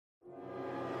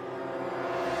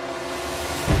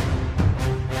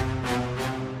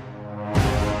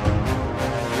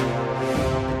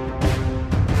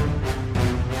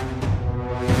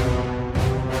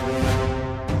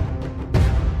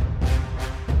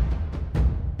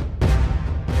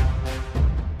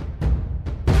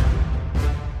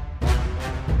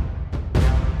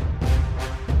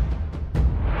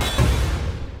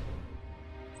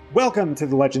Welcome to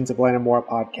the Legends of Lanimora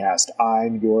podcast.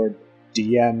 I'm your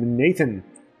DM, Nathan.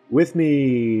 With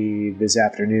me this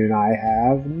afternoon, I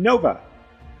have Nova.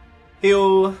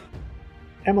 Heyo.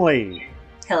 Emily.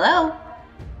 Hello.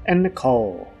 And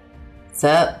Nicole. What's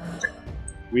up?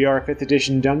 We are a 5th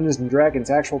edition Dungeons &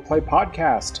 Dragons actual play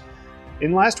podcast.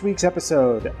 In last week's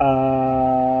episode,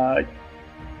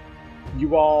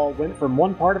 you all went from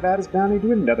one part of Ada's Bounty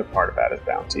to another part of Ada's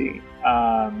Bounty.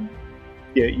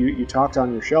 You talked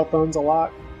on your shell phones a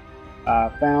lot,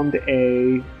 found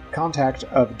a contact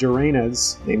of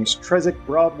Dorena's named Trezic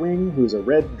Broadwing, who's a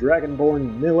red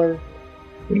dragonborn miller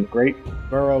in the great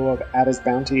borough of Ada's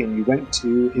Bounty, and you went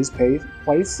to his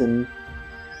place, and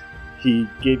he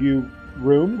gave you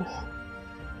room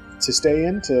to stay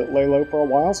in, to lay low for a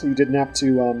while, so you didn't have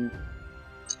to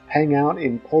hang out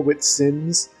in Polwit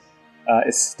Sin's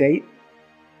estate,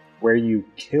 where you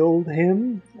killed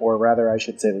him, or rather, I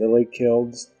should say, Lily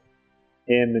killed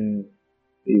him, and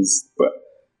but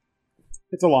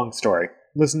it's a long story.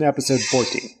 Listen to episode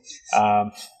 14.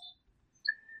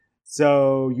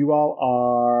 So you all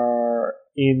are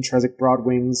in Trezic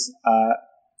Broadwing's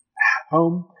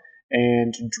home,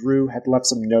 and Drew had left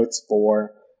some notes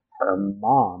for her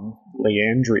mom,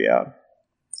 Leandria,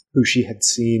 who she had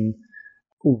seen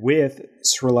with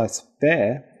Srilas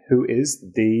Fae, who is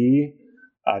the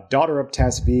daughter of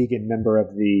Tasvig and member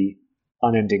of the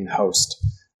Unending Host.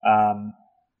 And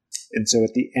so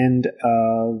at the end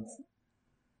of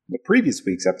the previous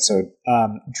week's episode,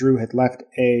 Drew had left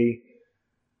a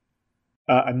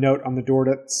note on the door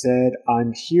that said,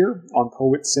 "I'm here" on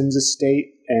Polwit Sin's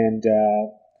estate, and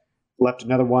left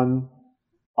another one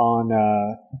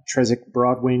on Trezic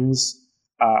Broadwing's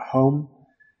home.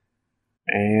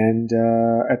 And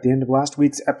at the end of last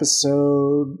week's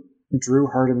episode, Drew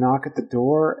heard a knock at the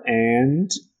door,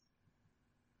 and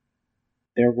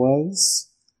there was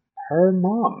her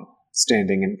mom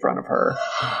standing in front of her,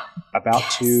 about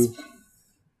to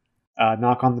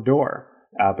knock on the door.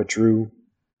 But Drew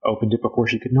opened it before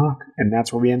she could knock, and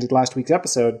that's where we ended last week's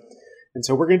episode. And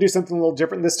so we're going to do something a little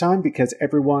different this time, because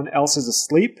everyone else is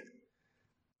asleep.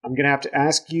 I'm going to have to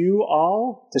ask you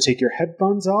all to take your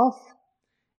headphones off,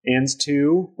 and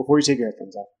to, before you take your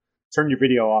headphones off, turn your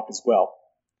video off as well,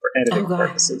 for editing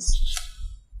purposes.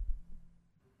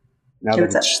 Now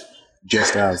that it's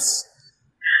just us.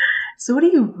 So what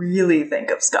do you really think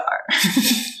of Scar?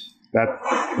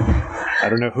 I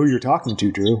don't know who you're talking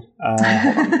to, Drew.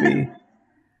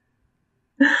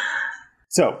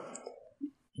 So,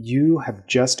 you have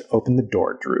just opened the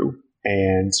door, Drew,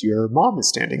 and your mom is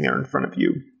standing there in front of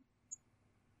you.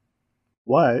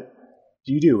 What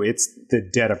do you do? It's the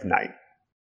dead of night.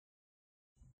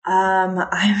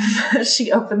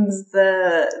 She opens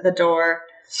the door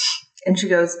and she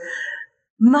goes,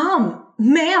 "Mom,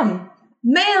 ma'am,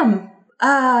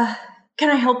 can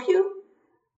I help you?"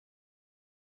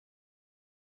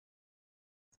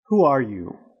 Who are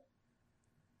you?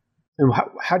 And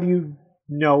how do you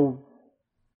know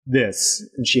this?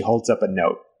 And she holds up a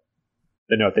note.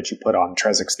 The note that you put on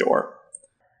Trezic's door.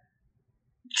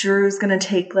 Drew's gonna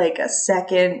take like a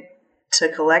second to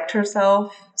collect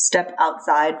herself, step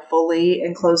outside fully,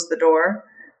 and close the door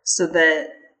so that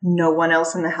no one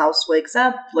else in the house wakes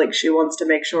up. Like, she wants to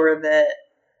make sure that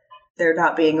they're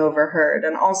not being overheard,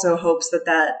 and also hopes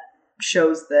that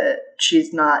shows that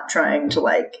she's not trying to,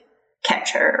 like,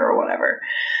 catch her or whatever.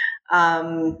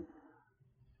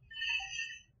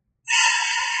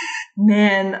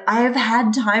 Man, I have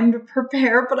had time to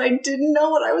prepare, but I didn't know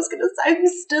what I was going to say. I'm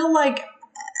still like...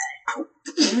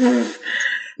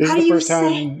 This is the first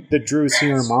time that Drew's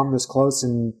seen her mom this close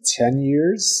in 10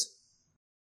 years?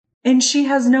 And she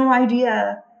has no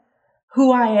idea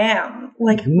who I am.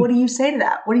 Like, What do you say to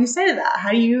that? What do you say to that?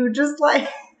 How do you just, like...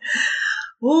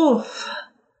 Oof.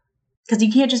 Because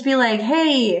you can't just be like,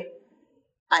 "Hey,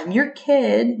 I'm your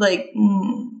kid." Like,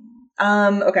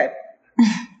 okay.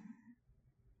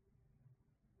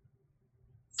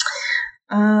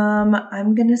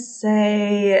 I'm gonna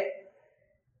say...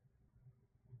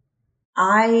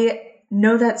 I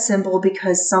know that symbol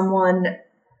because someone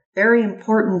very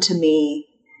important to me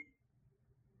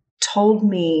told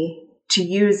me to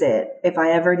use it if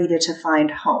I ever needed to find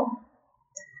home.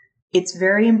 It's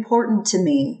very important to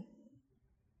me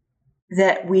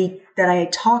that I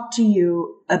talked to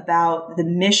you about the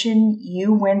mission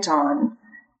you went on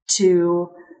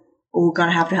to... Oh,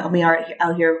 gonna have to help me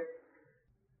out here.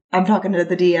 I'm talking to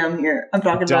the DM here. I'm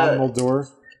talking to Don Muldoor.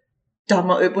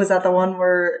 Was that the one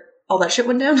where all that shit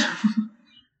went down?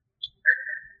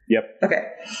 Yep.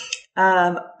 Okay.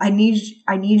 I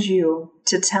need you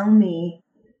to tell me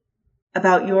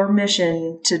about your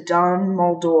mission to Don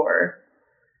Muldoor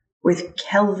with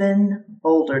Kelvin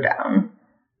Boulderdown.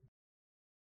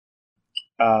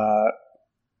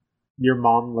 Your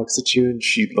mom looks at you and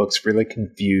she looks really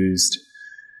confused.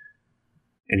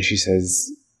 And she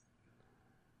says,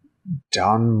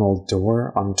 Don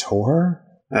Moldor on tour?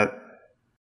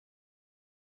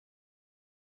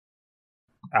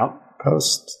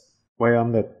 Outpost? Way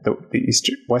on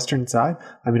the western side?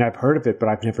 I mean, I've heard of it, but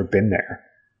I've never been there.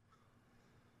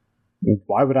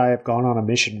 Why would I have gone on a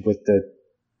mission with the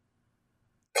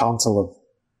Council of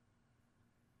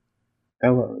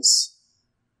Fellows?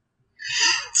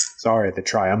 Sorry, the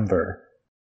Triumvir.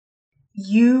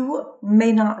 You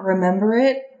may not remember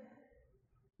it,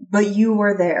 but you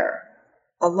were there,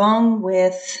 along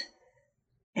with,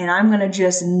 and I'm going to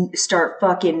just start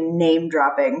fucking name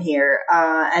dropping here,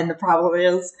 and the problem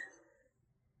is,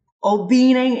 old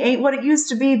Bean ain't what it used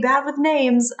to be, bad with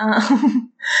names.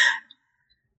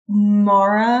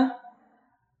 Mara,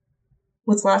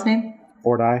 what's the last name?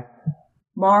 Forti.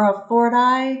 Mara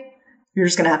Forti. You're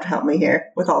just going to have to help me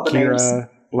here with all the Kira, names.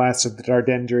 Blast of the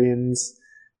Dardendrians.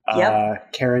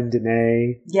 Yep. Karen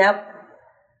Dene. Yep.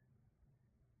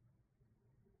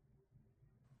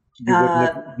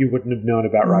 You wouldn't have known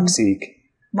about Roxeek.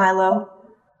 Milo.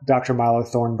 Dr. Milo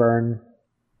Thornburn.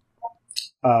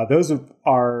 Those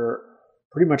are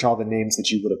pretty much all the names that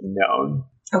you would have known.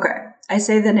 Okay. I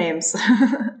say the names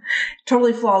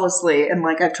totally flawlessly, and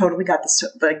I've totally got this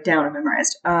down and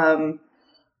memorized.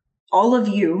 All of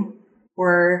you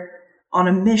were on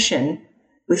a mission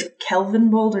with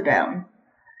Kelvin Boulderdown,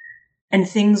 and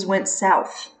things went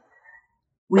south.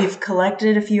 We've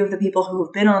collected a few of the people who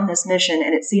have been on this mission,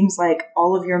 and it seems like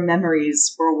all of your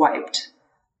memories were wiped.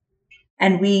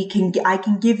 And I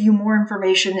can give you more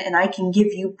information, and I can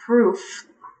give you proof,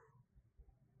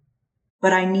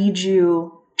 but I need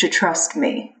you to trust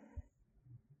me.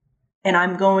 And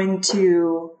I'm going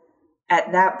to,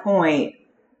 at that point,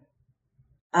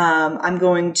 I'm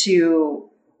going to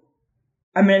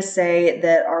say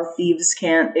that our thieves'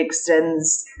 camp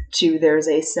extends to, there's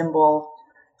a symbol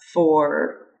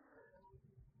for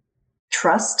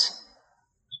trust,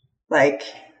 like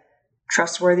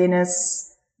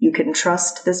trustworthiness. You can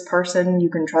trust this person, you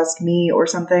can trust me, or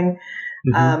something.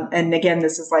 Mm-hmm. And again,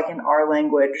 this is in our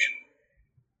language.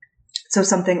 So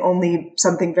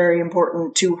something very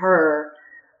important to her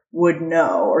would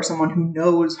know, or someone who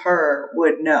knows her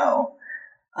would know.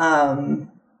 And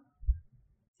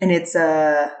it's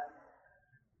I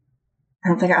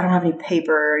don't have any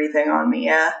paper or anything on me.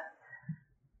 Yeah.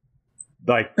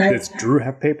 Does Drew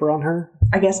have paper on her?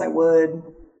 I guess I would.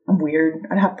 I'm weird.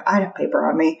 I'd have paper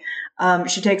on me.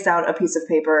 She takes out a piece of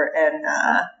paper and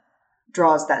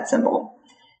draws that symbol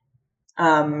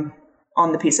on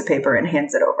the piece of paper and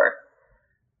hands it over.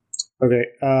 Okay,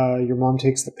 your mom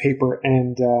takes the paper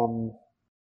and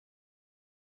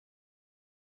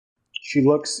she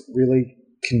looks really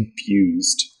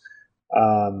confused.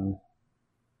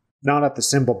 Not at the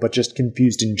symbol, but just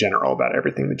confused in general about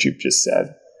everything that you've just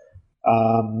said.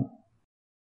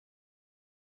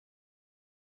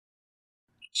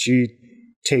 She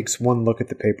takes one look at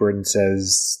the paper and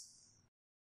says,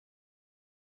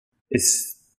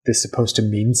 "Is this supposed to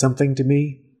mean something to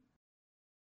me?"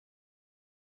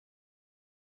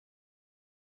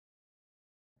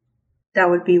 That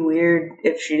would be weird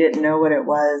if she didn't know what it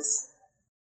was.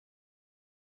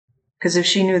 Because if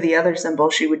she knew the other symbol,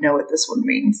 she would know what this one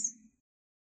means.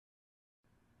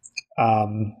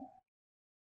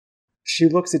 She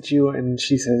looks at you and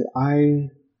she says, "I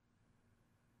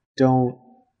don't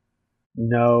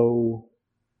know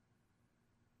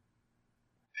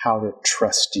how to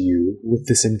trust you with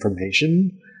this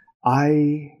information.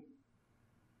 I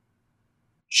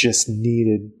just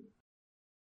needed..."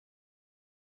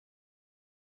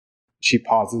 She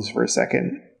pauses for a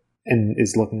second and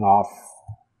is looking off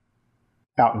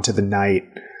out into the night.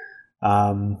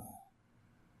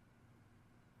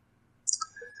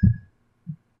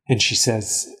 And she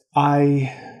says,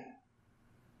 I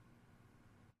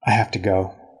have to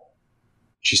go.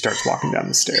 She starts walking down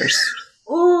the stairs.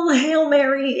 Oh, Hail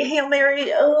Mary, Hail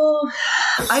Mary. Oh,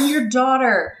 I'm your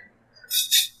daughter.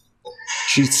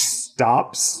 She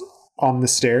stops on the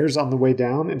stairs on the way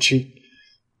down and she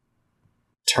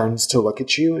turns to look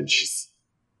at you and she's,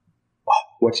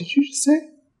 "What did you just say?"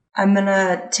 I'm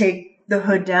gonna take the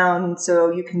hood down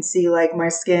so you can see my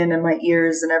skin and my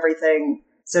ears and everything.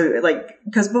 So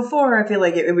because before I feel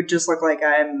like it would just look like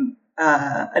I'm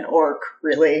an orc,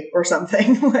 really, or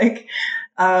something.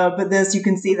 But this, you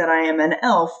can see that I am an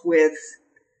elf with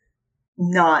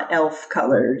not elf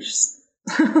colors.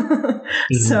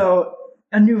 Mm-hmm. So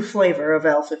a new flavor of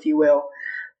elf, if you will.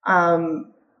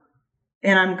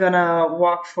 And I'm gonna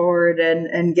walk forward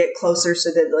and get closer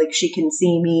so that like she can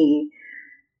see me,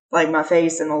 like my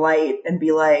face in the light, and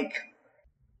be like,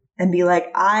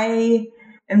 I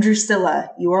am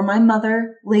Drusilla. You are my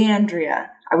mother, Leandria.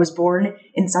 I was born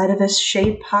inside of a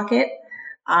shaped pocket.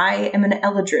 I am an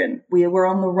Eladrin. We were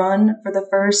on the run for the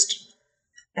first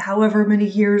however many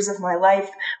years of my life.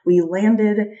 We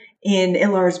landed in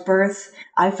Ilar's birth.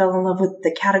 I fell in love with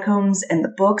the catacombs and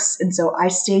the books, and so I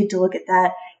stayed to look at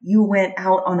that. You went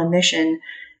out on a mission,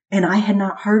 and I have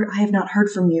not heard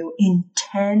from you in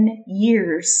 10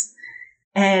 years.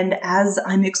 And as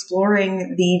I'm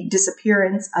exploring the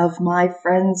disappearance of my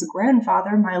friend's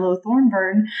grandfather, Milo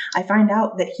Thornburn, I find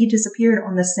out that he disappeared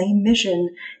on the same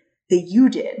mission that you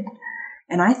did.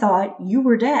 And I thought you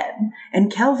were dead.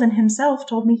 And Kelvin himself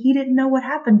told me he didn't know what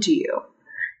happened to you.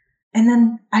 And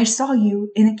then I saw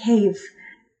you in a cave,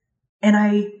 and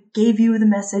I gave you the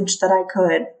message that I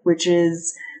could, which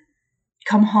is,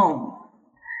 come home.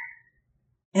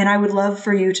 And I would love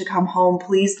for you to come home.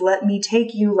 Please let me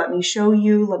take you, let me show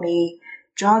you, let me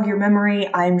jog your memory.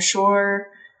 I'm sure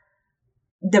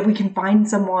that we can find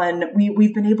someone.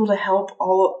 We've been able to help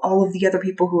all of the other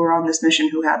people who are on this mission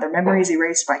who had their memories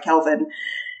erased by Kelvin.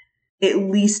 At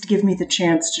least give me the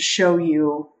chance to show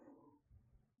you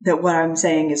that what I'm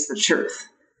saying is the truth.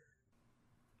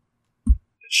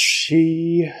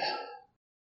 She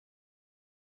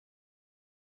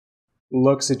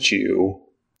looks at you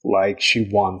like she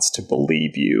wants to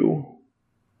believe you.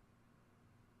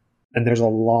 And there's a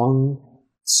long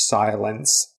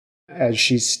silence as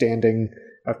she's standing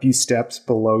a few steps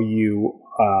below you,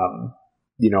 on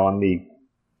the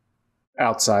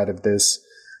outside of this,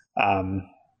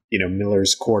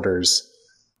 Miller's quarters.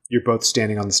 You're both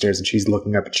standing on the stairs, and she's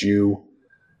looking up at you.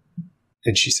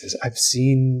 And she says, I've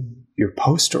seen your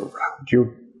poster around.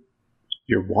 You're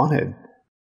wanted.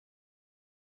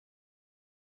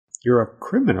 You're a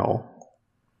criminal.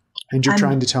 And you're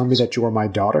trying to tell me that you're my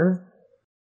daughter?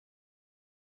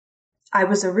 I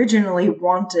was originally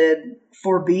wanted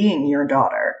for being your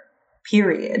daughter.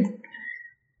 Period.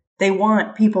 They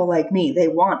want people like me. They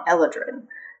want Eladrin.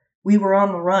 We were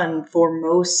on the run for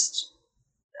most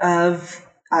of...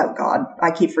 Oh, God.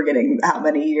 I keep forgetting how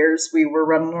many years we were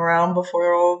running around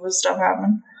before all of this stuff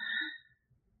happened.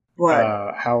 What?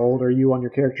 How old are you on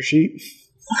your character sheet?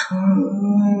 I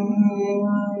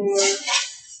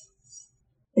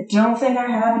don't think I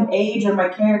have an age on my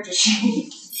character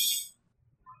sheet.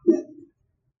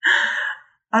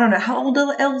 I don't know. How old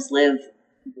do elves live?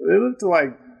 They live to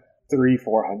like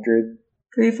 300-400.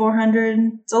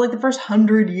 300-400. So like the first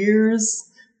 100 years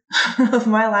of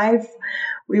my life,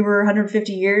 we were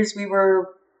 150 years. We were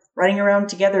running around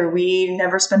together. We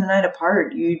never spent a night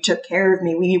apart. You took care of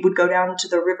me. We would go down to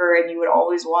the river, and you would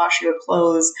always wash your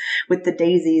clothes with the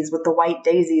daisies, with the white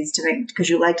daisies, because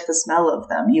you liked the smell of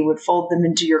them. You would fold them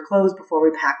into your clothes before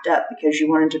we packed up because you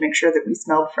wanted to make sure that we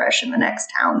smelled fresh in the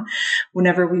next town.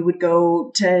 Whenever we would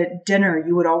go to dinner,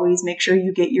 you would always make sure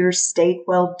you get your steak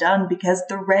well done because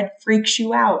the red freaks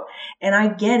you out. And I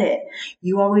get it.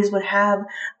 You always would have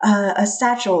a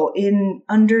satchel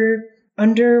under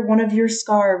one of your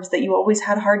scarves that you always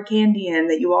had hard candy in,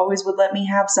 that you always would let me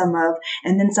have some of,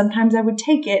 and then sometimes I would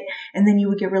take it, and then you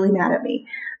would get really mad at me.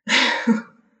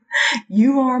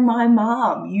 You are my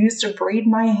mom. You used to braid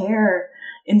my hair.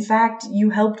 In fact, you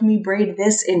helped me braid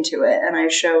this into it, and I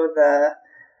show the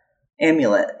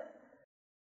amulet.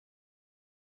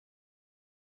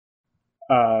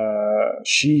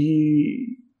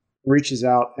 She reaches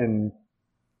out and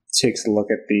takes a look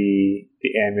at the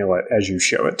amulet as you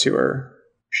show it to her.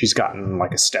 She's gotten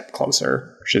like a step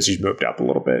closer as she's moved up a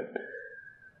little bit.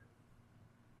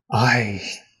 I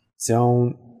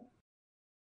don't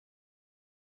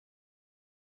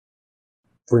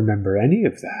remember any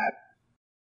of that.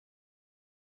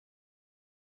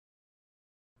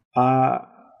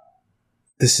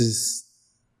 This is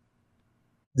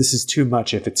too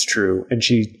much if it's true. And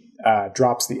she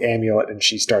drops the amulet and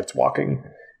she starts walking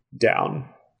down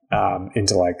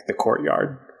into like the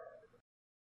courtyard.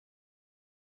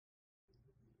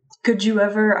 Could you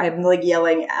ever, I'm like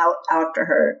yelling out after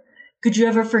her, could you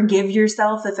ever forgive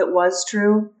yourself if it was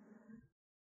true?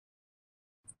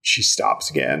 She stops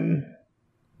again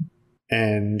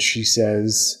and she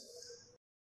says,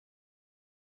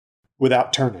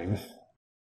 without turning,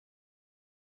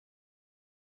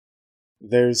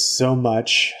 there's so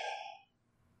much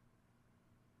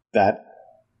that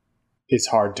is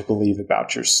hard to believe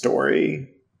about your story.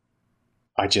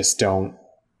 I just don't.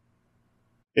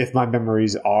 If my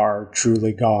memories are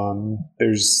truly gone,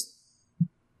 there's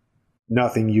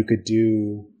nothing you could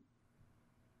do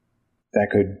that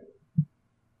could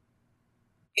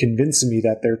convince me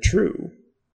that they're true.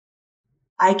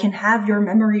 I can have your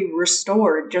memory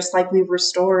restored, just like we've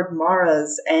restored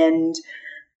Mara's and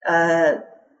Kira.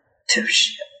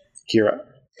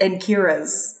 And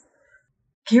Kira's.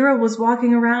 Kira was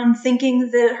walking around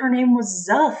thinking that her name was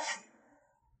Zuff.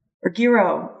 Or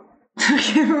Giro. I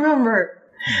can't remember.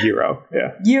 Giro,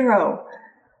 yeah. Giro.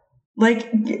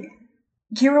 Like,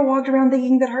 Kira walked around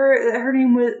thinking that her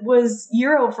name was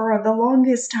Giro for the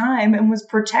longest time and was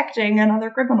protecting another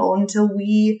criminal until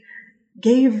we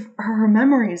gave her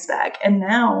memories back. And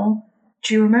now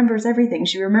she remembers everything.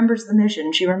 She remembers the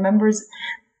mission. She remembers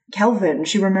Kelvin.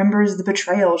 She remembers the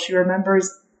betrayal. She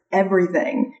remembers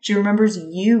everything. She remembers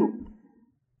you.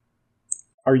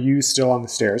 Are you still on the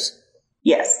stairs?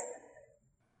 Yes.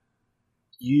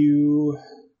 You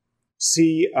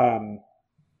see,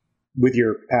 with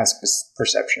your past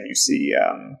perception, you see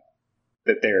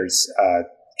that there's a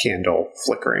candle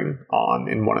flickering on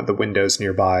in one of the windows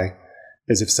nearby,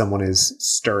 as if someone is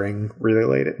stirring really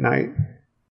late at night.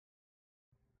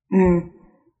 You're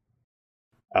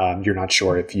not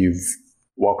sure if you've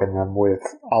woken them with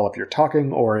all of your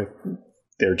talking, or if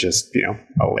they're just, if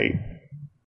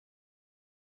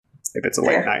it's a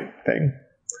late night thing.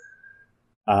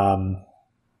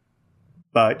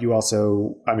 But you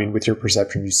also, with your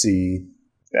perception, you see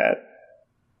that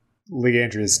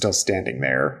Leandria is still standing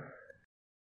there.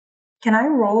 Can I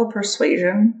roll a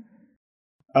persuasion?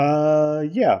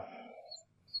 Yeah.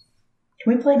 Can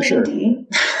we play D&D? Sure.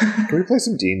 Can we play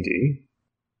some D&D?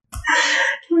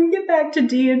 Can we get back to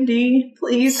D&D,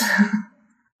 please?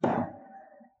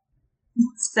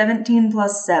 17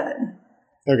 plus 7.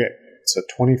 Okay, so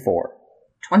 24.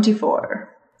 24.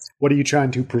 What are you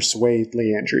trying to persuade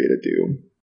Leandria to do?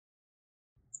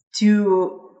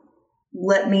 To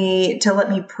let me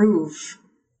prove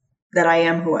that I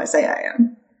am who I say I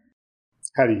am.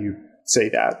 How do you say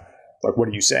that? Like, what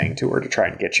are you saying to her to try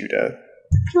and get you to I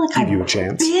feel like give you a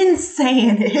chance? I've been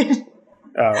saying it.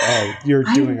 You're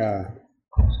doing a...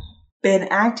 Been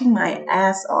acting my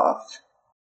ass off.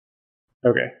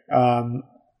 Okay.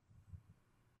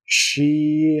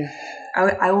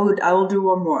 I will do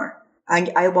one more.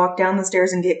 I walk down the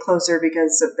stairs and get closer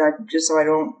because of that, just so I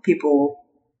don't people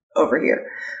over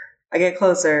here. I get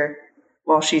closer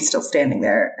while she's still standing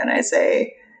there, and I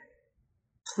say,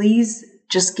 please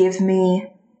just give me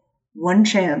one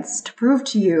chance to prove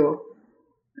to you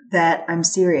that I'm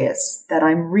serious, that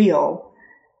I'm real,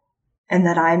 and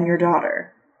that I'm your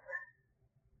daughter.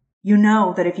 You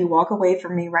know that if you walk away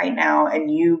from me right now and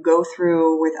you go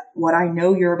through with what I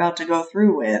know you're about to go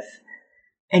through with,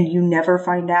 and you never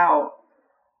find out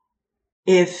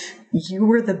if you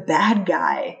were the bad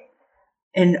guy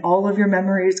and all of your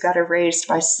memories got erased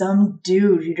by some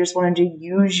dude who just wanted to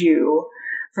use you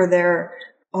for their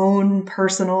own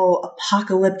personal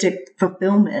apocalyptic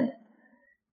fulfillment.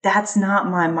 That's not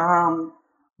my mom.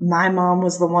 My mom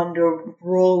was the one to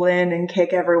roll in and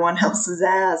kick everyone else's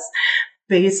ass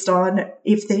based on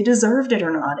if they deserved it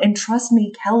or not. And trust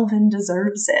me, Kelvin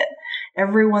deserves it.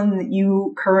 Everyone that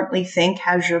you currently think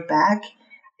has your back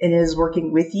and is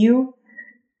working with you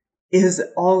is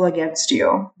all against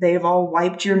you. They've all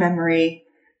wiped your memory.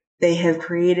 They have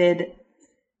created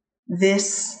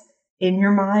this in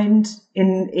your mind,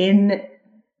 in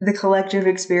the collective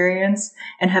experience,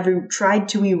 and have tried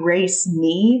to erase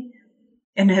me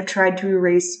and have tried to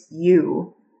erase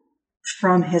you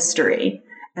from history.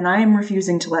 And I am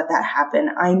refusing to let that happen.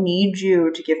 I need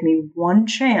you to give me one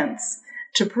chance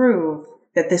to prove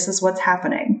that this is what's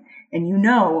happening. And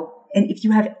and if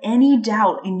you have any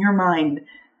doubt in your mind,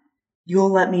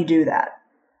 you'll let me do that.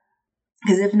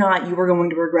 Because if not, you are going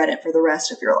to regret it for the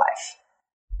rest of your life.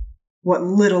 What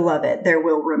little of it there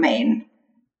will remain.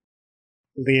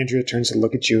 Leandria turns to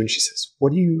look at you and she says,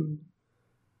 what do you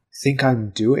think I'm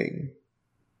doing?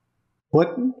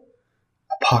 What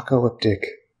apocalyptic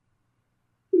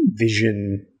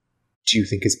vision do you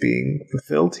think is being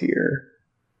fulfilled here?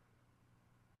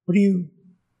 What do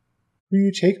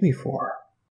you take me for?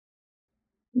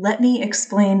 Let me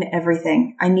explain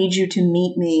everything. I need you to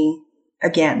meet me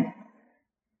again.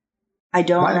 I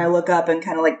don't, and I look up and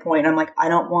kind of point. I'm like, I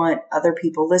don't want other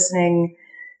people listening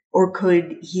or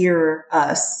could hear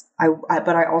us.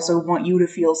 But I also want you to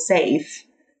feel safe.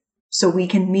 So we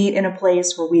can meet in a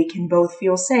place where we can both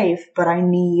feel safe, but I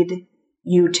need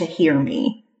you to hear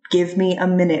me. Give me a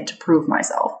minute to prove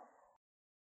myself.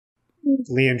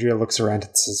 Leandria looks around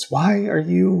and says, why are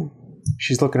you...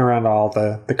 She's looking around all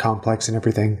the complex and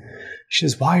everything. She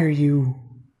says, why are you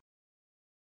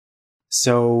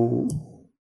so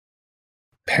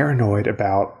paranoid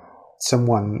about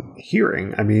someone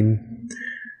hearing? I mean,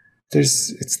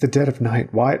 it's the dead of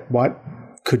night.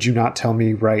 What could you not tell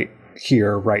me right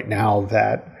here, right now,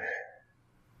 that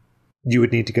you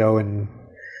would need to go and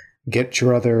get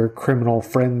your other criminal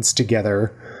friends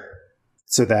together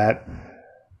so that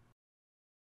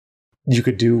you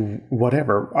could do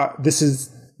whatever? This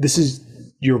is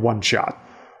your one shot.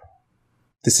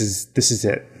 This is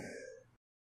it.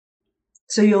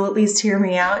 So you'll at least hear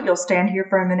me out? You'll stand here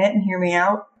for a minute and hear me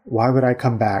out? Why would I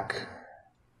come back?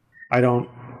 I'm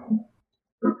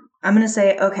going to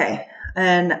say, okay.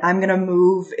 And I'm going to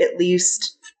move at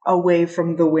least away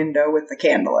from the window with the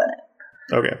candle in it.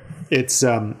 Okay. It's,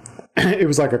 it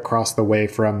was like across the way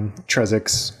from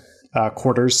Trezik's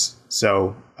quarters,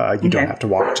 so you don't have to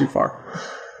walk too far.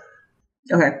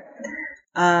 Okay.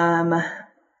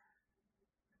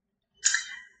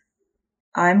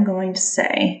 I'm going to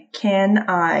say, can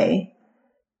I,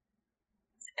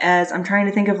 as I'm trying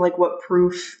to think of like what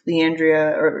proof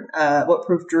Leandria or what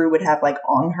proof Drew would have like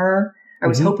on her. I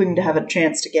was hoping to have a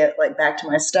chance to get like back to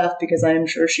my stuff because I'm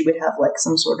sure she would have like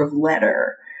some sort of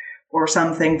letter or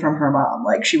something from her mom.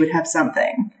 Like she would have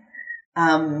something.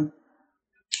 Can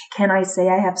I say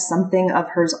I have something of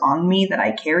hers on me that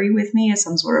I carry with me as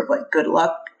some sort of like good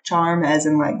luck charm, as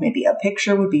in like maybe a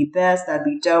picture would be best. That'd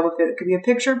be dope. If it could be a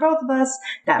picture of both of us,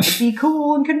 that would be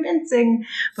cool and convincing.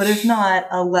 But if not,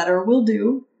 a letter will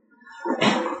do.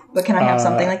 But can I have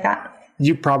something like that?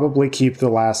 You probably keep the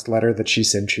last letter that she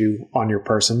sent you on your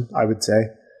person, I would say.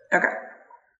 Okay.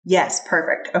 Yes,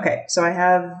 perfect. Okay, so I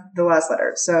have the last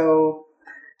letter. So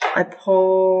I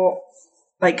pull,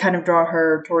 like kind of draw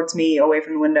her towards me away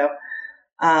from the window.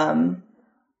 And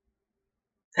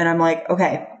I'm like,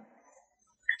 okay.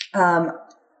 And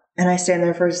I stand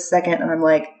there for a second and I'm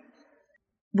like,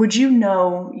 would you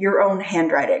know your own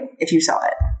handwriting if you saw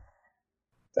it?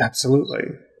 Absolutely.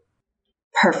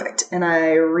 Perfect. And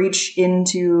I reach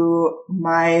into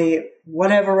my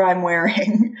whatever I'm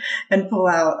wearing and pull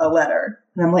out a letter.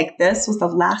 And I'm like, this was the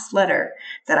last letter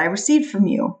that I received from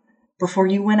you before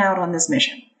you went out on this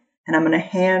mission. And I'm going to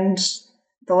hand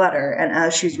the letter. And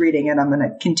as she's reading it, I'm going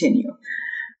to continue.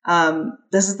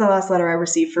 This is the last letter I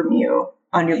received from you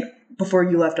before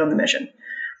you left on the mission.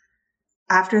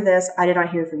 After this, I did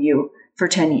not hear from you for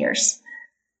 10 years.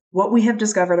 What we have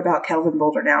discovered about Kelvin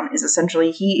Boulderdown is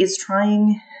essentially he is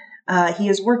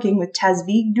working with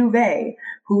Tazvig Duvet,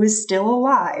 who is still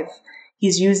alive.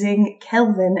 He's using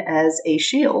Kelvin as a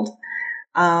shield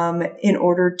in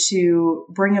order to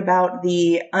bring about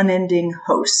the unending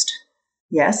host.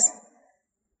 Yes?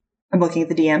 I'm looking at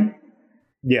the DM.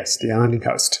 Yes, the unending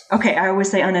host. Okay, I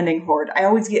always say unending horde. I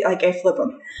always get, like, I flip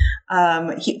them.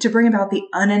 To bring about the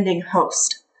unending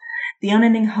host. The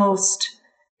unending host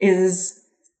is...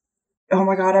 Oh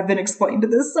my god, I've been explained to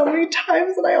this so many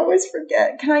times that I always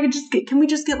forget. Can we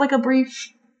just get like a brief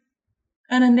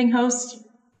unending host?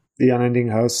 The unending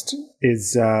host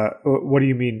is, what do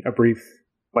you mean, a brief,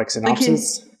 like,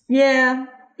 synopsis? Yeah.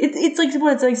 It's like,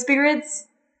 what, it's like spirits?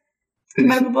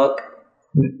 Out of a book?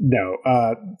 No.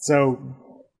 So,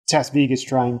 Tasvig is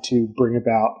trying to bring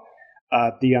about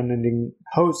the unending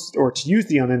host, or to use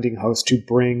the unending host to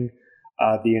bring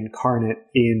the incarnate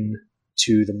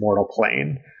into the mortal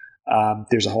plane.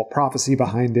 There's a whole prophecy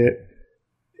behind it.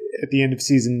 At the end of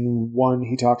season 1,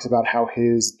 he talks about how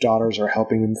his daughters are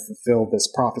helping him fulfill this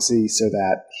prophecy so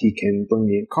that he can bring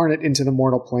the incarnate into the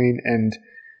mortal plane and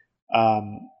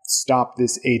stop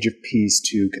this age of peace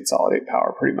to consolidate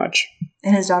power, pretty much.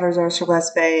 And his daughters are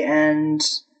Celeste and...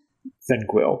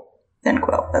 Thenquil.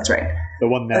 Thenquil, that's right. The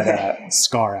one that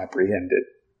Scar apprehended.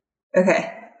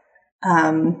 Okay.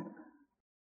 And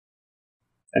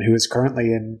who is currently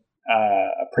in...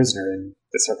 a prisoner in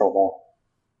the Circle of All.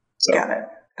 So. Got it.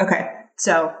 Okay.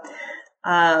 So,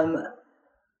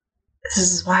 this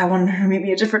is why I wanted her to meet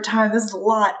me at a different time. This is a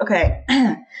lot. Okay.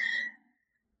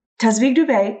 Tazvig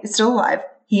Duvet is still alive.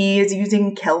 He is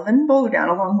using Kelvin Boulderdown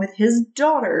along with his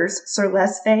daughters,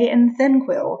 Celeste and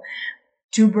Thenquil,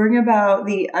 to bring about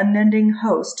the unending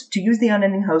host, to use the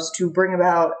unending host to bring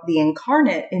about the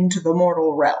incarnate into the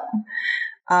mortal realm.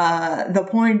 The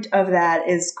point of that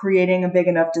is creating a big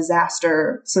enough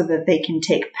disaster so that they can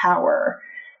take power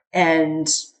and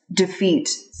defeat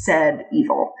said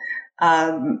evil.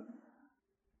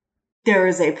 There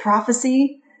is a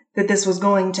prophecy that this was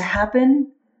going to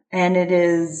happen, and it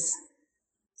is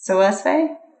Celeste?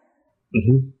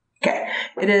 Mm-hmm. Okay.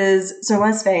 It is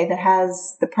Celeste that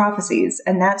has the prophecies,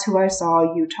 and that's who I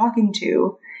saw you talking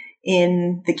to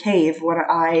in the cave when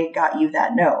I got you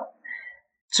that note.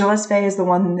 Celeste is the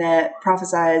one that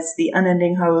prophesies the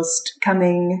unending host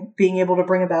coming, being able to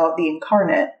bring about the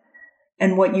incarnate.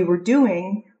 And what you were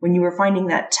doing when you were finding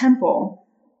that temple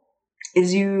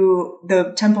is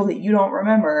the temple that you don't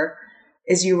remember,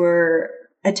 is you were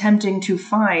attempting to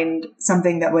find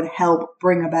something that would help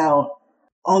bring about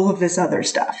all of this other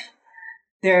stuff.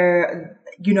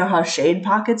 You know how shade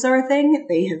pockets are a thing?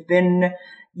 They have been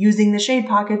using the shade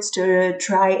pockets to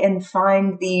try and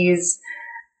find these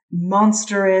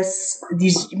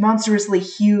monstrously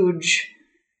huge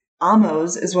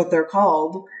Amos is what they're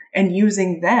called, and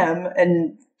using them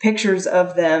and pictures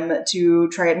of them to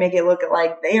try and make it look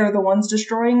like they are the ones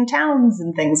destroying towns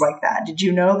and things like that. Did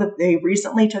you know that they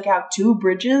recently took out 2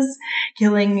 bridges,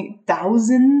 killing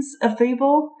thousands of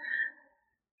people?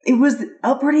 It was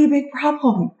a pretty big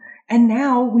problem. And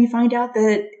now we find out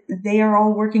that they are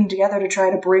all working together to try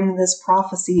to bring this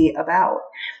prophecy about.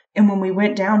 And when we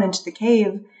went down into the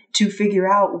cave to figure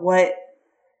out what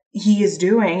he is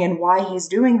doing and why he's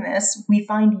doing this, we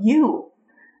find you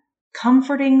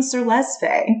comforting Sir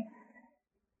Lesfe.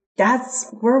 That's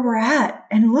where we're at.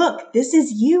 And look, this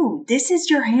is you. This is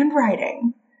your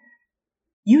handwriting.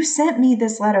 You sent me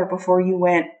this letter before you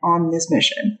went on this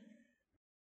mission.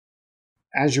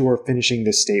 As you are finishing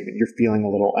this statement, you're feeling a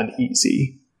little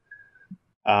uneasy.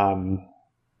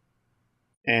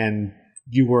 And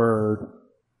you were,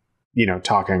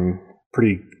 talking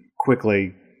pretty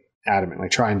quickly, adamantly,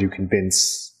 trying to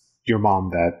convince your mom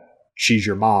that she's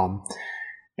your mom.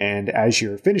 And as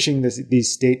you're finishing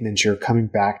these statements, you're coming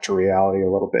back to reality a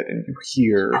little bit, and you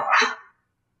hear,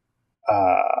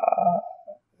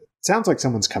 it sounds like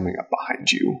someone's coming up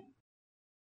behind you.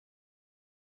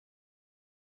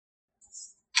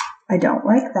 I don't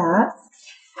like that.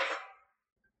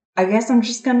 I guess I'm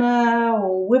just gonna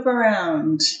whip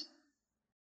around.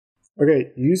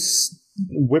 Okay, you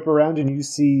whip around and you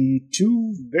see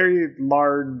 2 very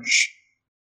large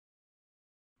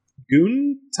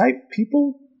goon-type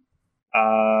people,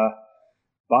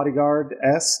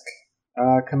 bodyguard-esque,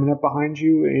 coming up behind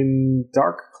you in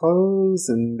dark clothes,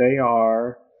 and they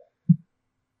are,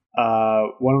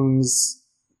 one of them's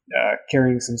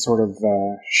carrying some sort of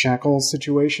shackle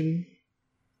situation,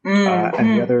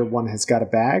 and the other one has got a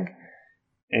bag,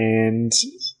 and...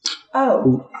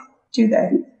 Oh, do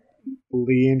they?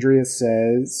 Leandria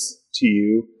says to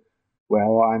you,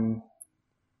 well, I'm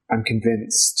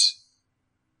convinced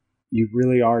you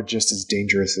really are just as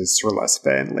dangerous as Sir Lesfe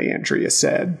and Leandria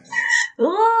said.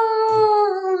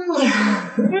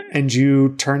 And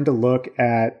you turn to look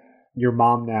at your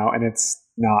mom now, and it's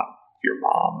not your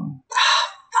mom.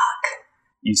 Fuck.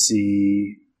 You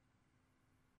see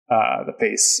the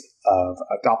face of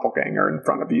a doppelganger in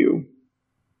front of you.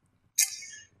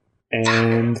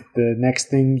 And the next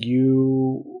thing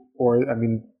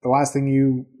the last thing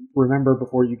you remember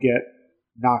before you get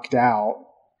knocked out.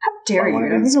 How dare you?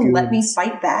 You're not going to let me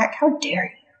fight back? How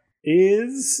dare you?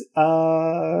 Is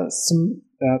the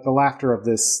laughter of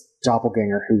this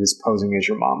doppelganger who was posing as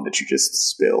your mom that you just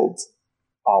spilled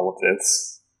all of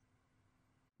this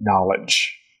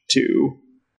knowledge to.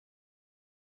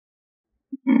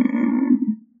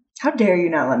 How dare you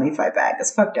not let me fight back?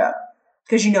 That's fucked up.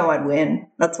 Because you know I'd win.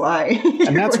 That's why.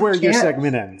 And that's where your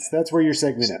segment ends. That's where your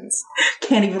segment ends.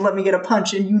 Can't even let me get a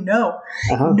punch in, No.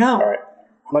 All right.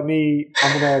 I'm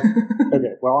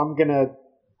gonna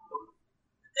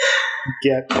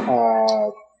get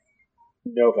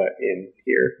Nova in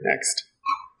here next.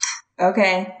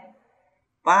 Okay.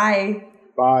 Bye.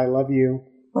 Bye. Love you.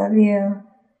 Love you.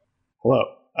 Hello.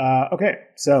 Okay.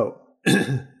 So,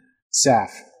 Saf,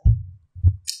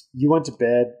 you went to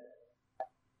bed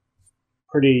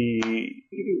pretty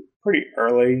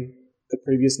early the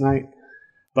previous night,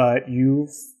 but you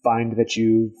find that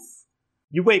you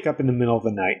wake up in the middle of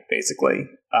the night, basically,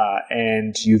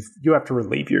 and you have to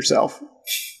relieve yourself.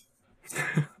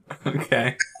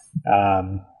 Okay.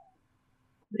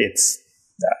 It's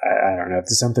I don't know if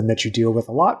this is something that you deal with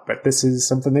a lot, but this is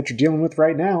something that you're dealing with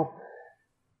right now.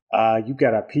 You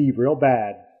gotta pee real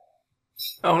bad.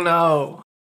 Oh no.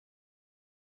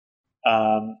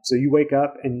 So you wake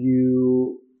up and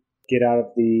you get out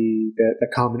of the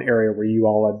common area where you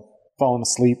all had fallen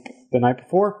asleep the night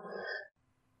before.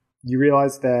 You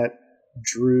realize that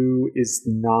Drew is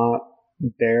not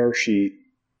there. She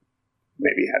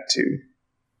maybe had to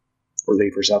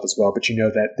relieve herself as well, but you know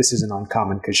that this isn't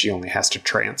uncommon because she only has to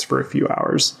trance for a few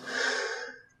hours.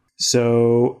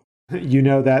 So you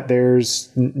know that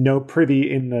there's no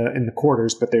privy in the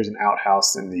quarters, but there's an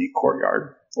outhouse in the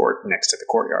courtyard, or next to the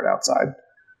courtyard outside.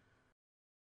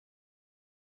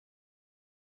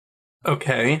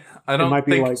 Okay. I don't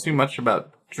think too much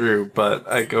about Drew,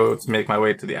 but I go to make my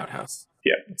way to the outhouse.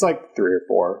 Yeah, it's like 3 or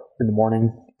 4 in the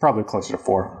morning, probably closer to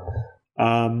 4.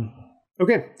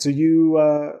 Okay, so you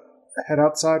head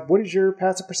outside. What is your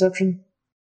passive perception?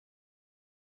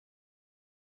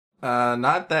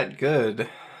 Not that good.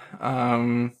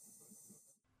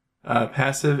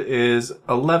 Passive is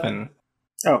 11.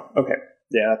 Oh, okay.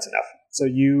 Yeah, that's enough. So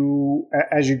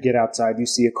as you get outside, you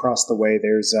see across the way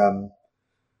there's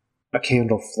a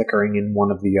candle flickering in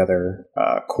one of the other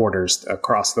quarters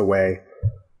across the way.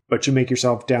 But you make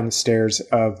yourself down the stairs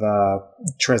of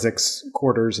Trezik's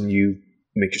quarters, and you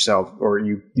make yourself, or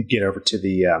you get over to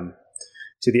the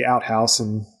outhouse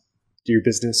and do your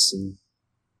business, and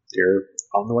you're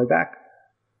on the way back.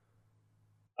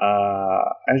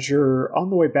 As you're on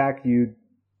the way back, you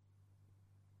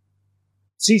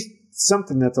see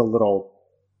something that's a little...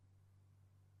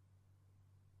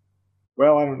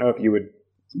 Well, I don't know if you would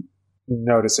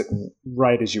notice it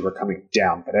right as you were coming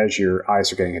down, but as your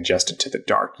eyes are getting adjusted to the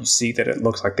dark, you see that it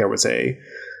looks like there was a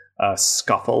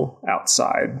scuffle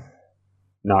outside,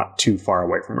 not too far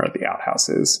away from where the outhouse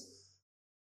is.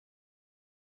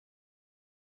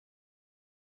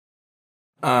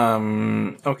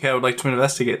 Okay, I would like to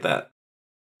investigate that.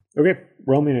 Okay,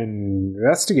 roll me an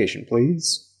investigation,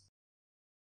 please.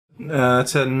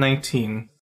 It's a 19.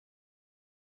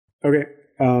 Okay,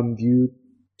 you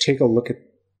take a look at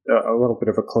a little bit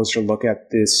of a closer look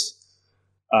at this,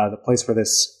 the place where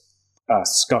this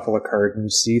scuffle occurred, and you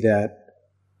see that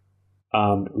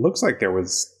it looks like there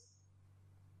was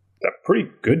a pretty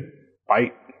good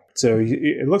fight. So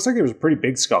it looks like there was a pretty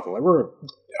big scuffle. There were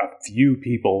a few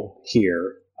people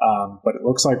here, but it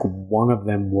looks like one of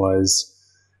them was,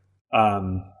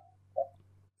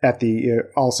 at the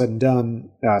all said and done,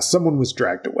 someone was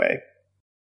dragged away.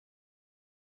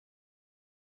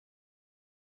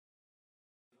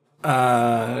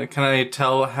 Can I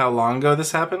tell how long ago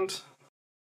this happened?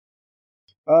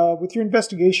 With your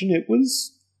investigation, it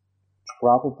was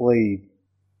probably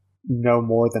no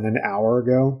more than an hour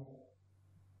ago.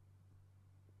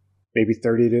 Maybe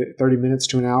 30 minutes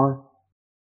to an hour.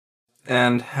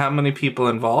 And how many people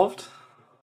involved?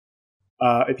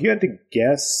 If you had to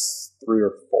guess, 3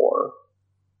 or 4.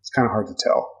 It's kind of hard to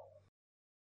tell.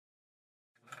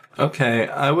 Okay,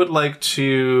 I would like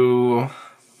to...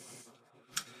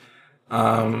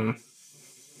 I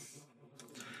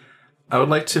would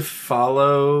like to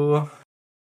follow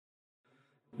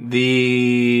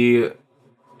the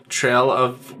trail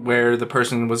of where the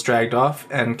person was dragged off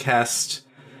and cast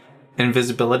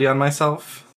invisibility on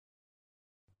myself.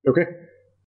 Okay.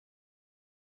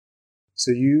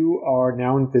 So you are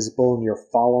now invisible and you're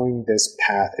following this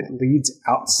path. It leads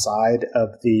outside of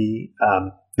the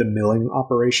milling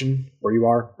operation where you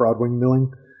are, Broadwing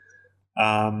Milling.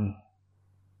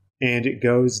 And it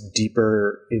goes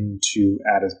deeper into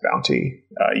Ada's Bounty.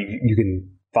 You can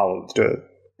follow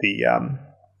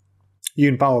you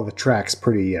can follow the tracks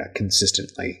pretty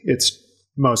consistently. It's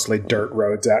mostly dirt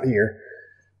roads out here.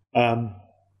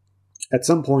 At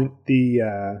some point,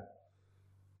 the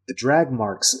drag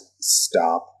marks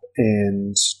stop,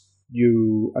 and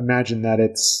you imagine that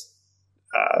it's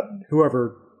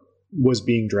whoever was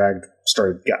being dragged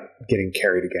started getting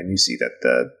carried again. You see that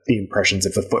the impressions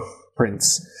of the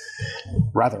footprints,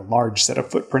 rather large set of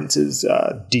footprints, is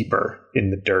deeper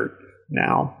in the dirt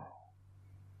now,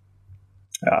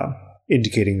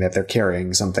 indicating that they're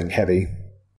carrying something heavy.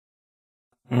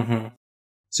 Mm-hmm.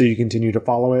 So you continue to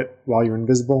follow it while you're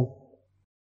invisible?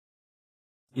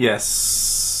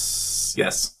 Yes.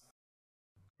 Yes.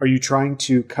 Are you trying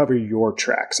to cover your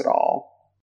tracks at all?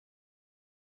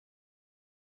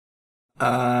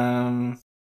 How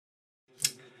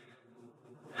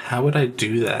would I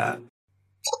do that?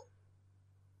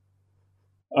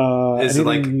 Is it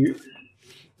like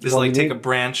take a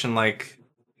branch and like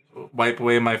wipe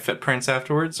away my footprints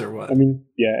afterwards, or what? I mean,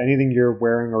 yeah, anything you're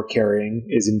wearing or carrying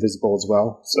is invisible as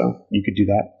well, so you could do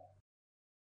that.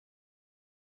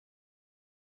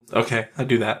 Okay, I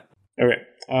do that. Okay.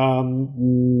 Roll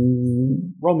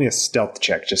me a stealth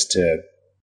check just to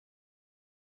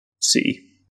see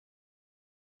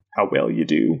how well you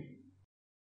do.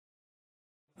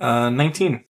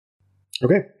 19.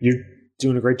 Okay, you're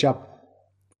doing a great job.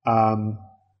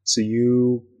 So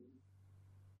you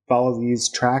follow these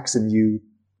tracks and you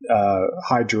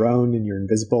hide your own and you're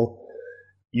invisible.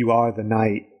 You are the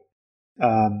knight.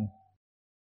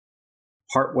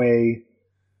 Partway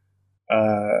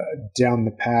down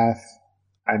the path,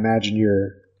 I imagine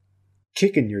you're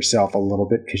kicking yourself a little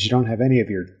bit because you don't have any of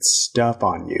your stuff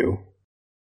on you.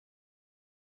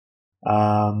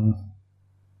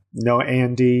 No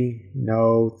Andy,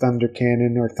 no Thunder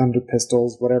Cannon or Thunder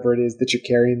Pistols, whatever it is that you're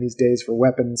carrying these days for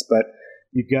weapons, but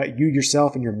you've got you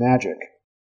yourself and your magic.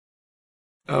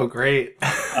 Oh, great.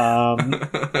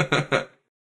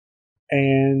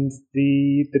 And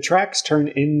the tracks turn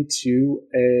into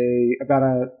about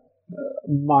a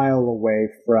mile away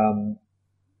from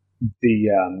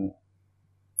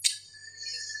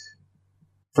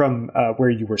from where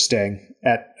you were staying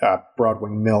at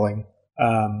Broadwing Milling.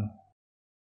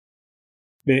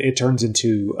 It turns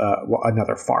into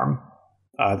another farm.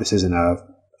 This isn't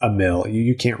a mill.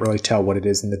 You can't really tell what it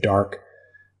is in the dark,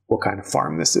 what kind of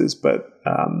farm this is, but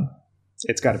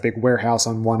it's got a big warehouse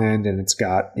on one end, and it's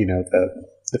got,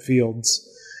 the fields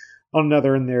on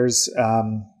another, and there's, a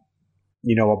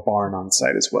barn on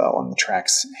site as well, and the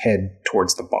tracks head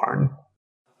towards the barn.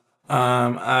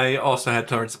 I also head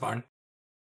towards the barn.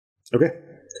 Okay.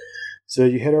 So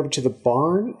you head over to the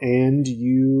barn, and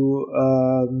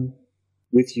you,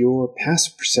 with your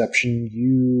passive perception,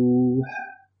 you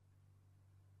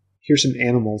hear some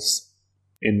animals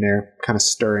in there kind of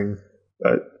stirring,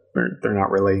 but they're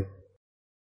not really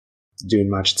doing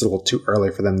much. It's a little too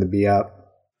early for them to be up.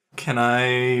 Can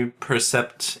I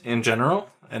percept in general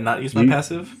and not use my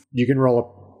passive? You can roll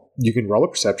a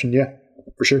perception, yeah,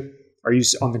 for sure. Are you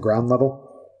on the ground level?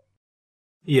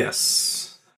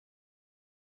 Yes.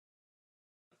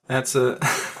 That's a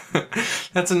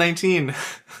 19.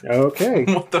 Okay.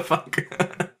 What the fuck?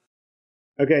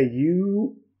 Okay,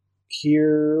 you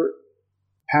hear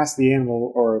past the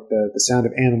animal, or the sound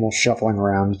of animals shuffling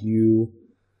around. You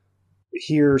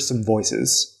hear some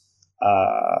voices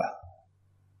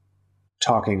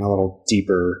talking a little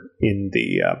deeper in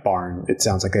the barn. It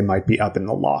sounds like they might be up in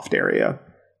the loft area.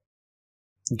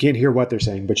 You can't hear what they're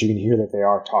saying, but you can hear that they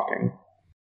are talking.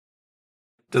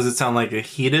 Does it sound like a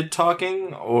heated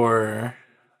talking, or?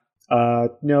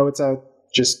 No, it's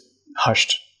just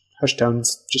hushed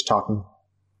tones, just talking.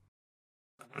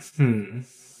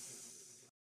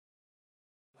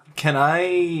 Can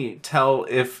I tell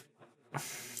if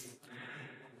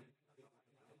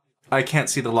I can't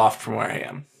see the loft from where I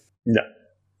am? No,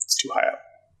 it's too high up.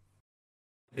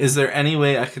 Is there any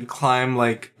way I could climb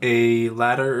like a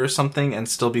ladder or something and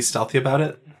still be stealthy about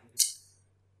it?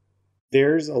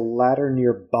 There's a ladder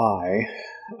nearby.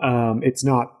 It's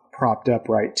not propped up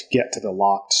right to get to the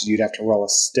loft, so you'd have to roll a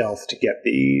stealth to get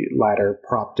the ladder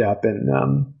propped up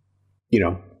and,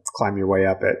 climb your way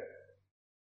up it.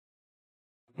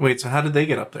 Wait, so how did they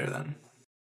get up there then?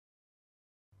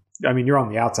 I mean, you're on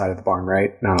the outside of the barn,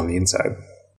 right? Not on the inside.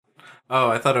 Oh,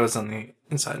 I thought it was on the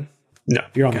inside. No,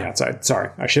 you're on the outside.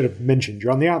 Sorry, I should have mentioned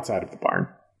you're on the outside of the barn.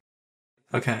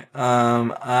 Okay.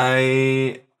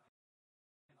 I,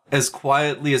 as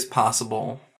quietly as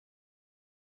possible,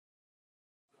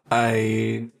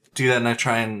 I do that and I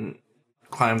try and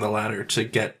climb the ladder to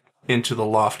get into the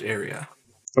loft area.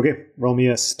 Okay, roll me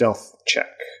a stealth check.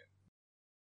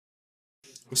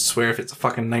 I swear if it's a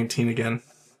fucking 19 again.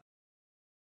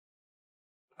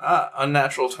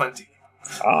 Unnatural 20.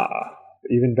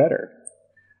 Even better.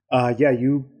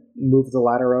 You move the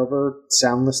ladder over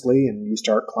soundlessly and you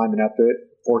start climbing up it.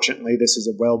 Fortunately, this is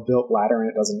a well-built ladder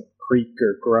and it doesn't creak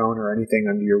or groan or anything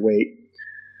under your weight.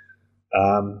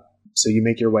 So you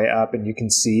make your way up and you can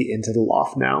see into the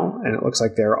loft now, and it looks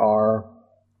like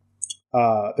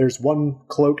there's one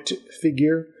cloaked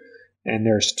figure and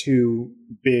there's two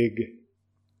big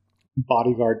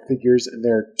bodyguard figures, and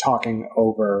they're talking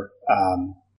over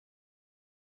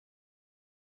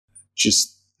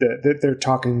they're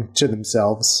talking to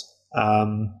themselves.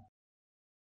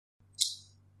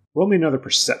 Roll me another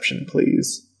perception,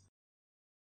 please.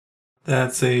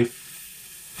 That's a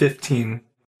 15.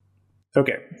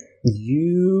 Okay.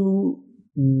 You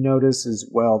notice as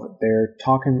well that they're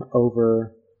talking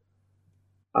over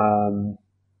a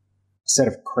set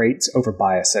of crates, over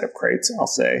by a set of crates, I'll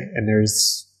say. And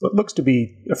there's what looks to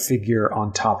be a figure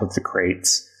on top of the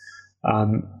crates.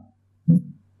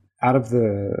 Out of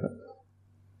the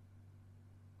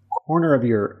corner of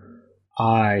your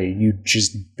eye, you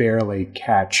just barely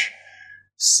catch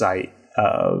sight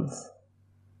of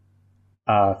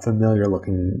a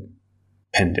familiar-looking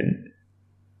pendant.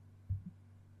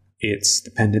 It's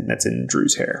the pendant that's in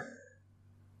Drew's hair,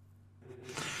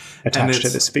 attached to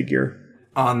this figure.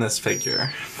 On this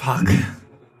figure. Fuck.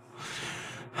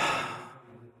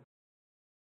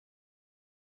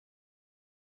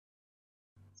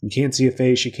 You can't see a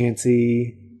face, you can't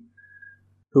see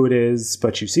who it is,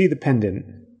 but you see the pendant.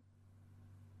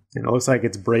 And it looks like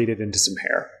it's braided into some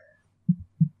hair.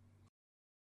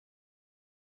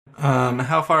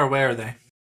 How far away are they?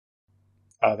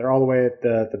 They're all the way at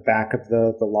the back of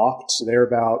the loft, so they're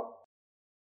about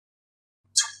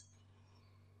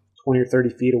 20 or 30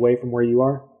 feet away from where you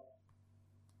are.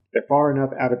 They're far enough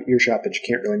out of earshot that you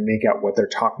can't really make out what they're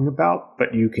talking about,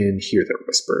 but you can hear their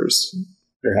whispers.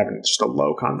 They're having just a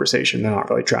low conversation. They're not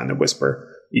really trying to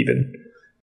whisper, even.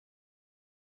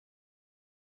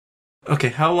 Okay,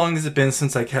 how long has it been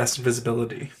since I cast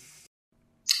invisibility?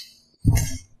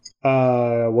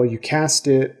 Well, you cast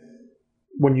it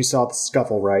when you saw the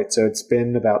scuffle, right? So it's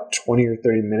been about 20 or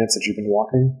 30 minutes that you've been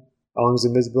walking. How long does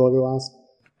invisibility last?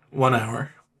 1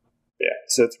 hour. Yeah,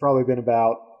 so it's probably been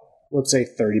about, let's say,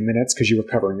 30 minutes because you were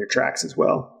covering your tracks as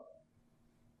well.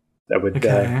 That would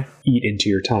eat into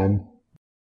your time.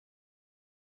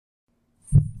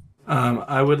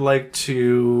 I would like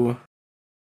to...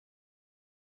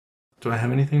 Do I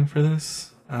have anything for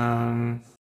this? I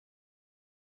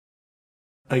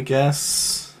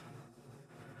guess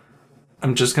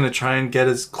I'm just going to try and get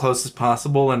as close as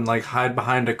possible and like hide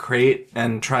behind a crate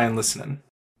and try and listen in.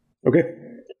 Okay.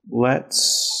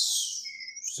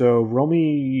 So roll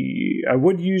me... I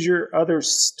would use your other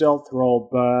stealth roll,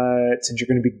 but since you're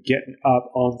going to be getting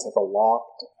up onto the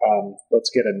loft, let's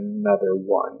get another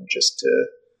one just to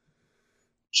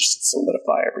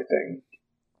solidify everything.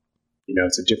 You know,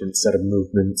 it's a different set of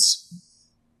movements.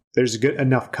 There's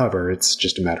enough cover. It's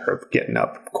just a matter of getting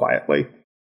up quietly.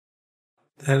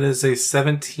 That is a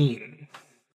 17.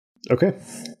 Okay.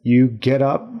 You get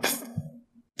up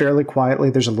fairly quietly.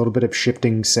 There's a little bit of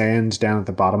shifting sand down at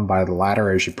the bottom by the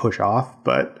ladder as you push off,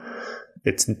 but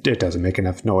it doesn't make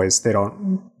enough noise.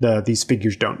 These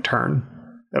figures don't turn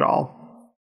at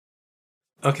all.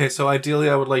 Okay, so ideally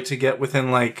I would like to get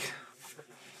within like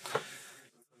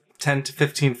 10 to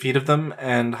 15 feet of them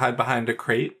and hide behind a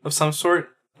crate of some sort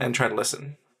and try to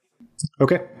listen.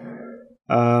 Okay.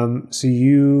 So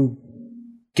you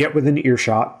get within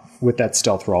earshot with that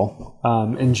stealth roll,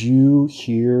 and you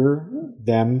hear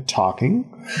them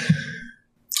talking.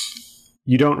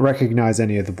 You don't recognize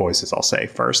any of the voices, I'll say,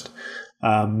 first.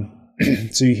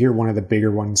 So you hear one of the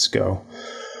bigger ones go,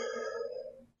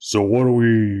 "So what do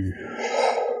we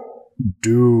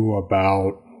do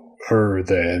about her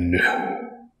then?"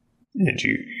 And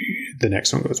the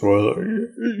next one goes, "Well,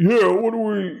 yeah, what do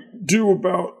we do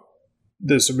about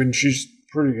this? I mean, she's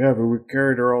pretty heavy. We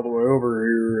carried her all the way over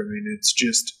here. I mean, it's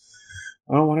just,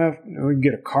 I don't want to have, we can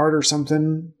get a cart or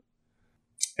something."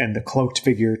 And the cloaked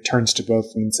figure turns to both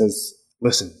of them and says,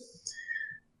 "Listen,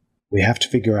 we have to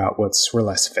figure out what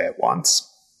Swirlesfe wants.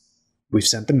 We've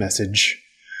sent the message.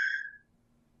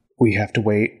 We have to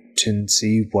wait to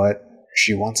see what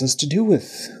she wants us to do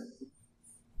with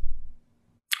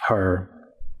her.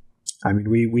 I mean,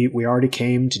 we already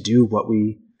came to do what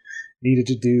we needed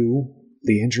to do.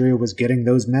 Leandria was getting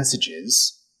those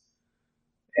messages,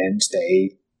 and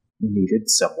they needed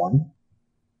someone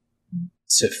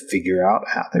to figure out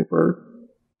how they were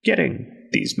getting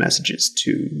these messages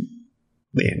to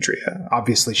Leandria.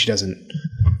 Obviously,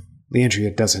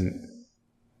 Leandria doesn't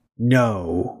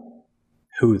know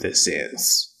who this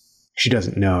is. She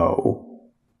doesn't know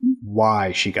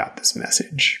why she got this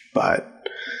message, but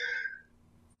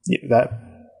that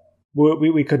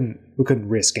we couldn't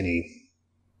risk any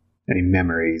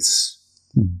memories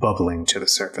bubbling to the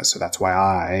surface, so that's why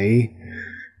I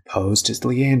posed as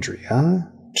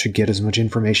Leandria to get as much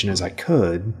information as I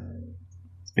could,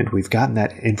 and we've gotten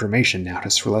that information now to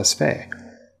Swirlesfe.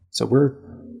 So we're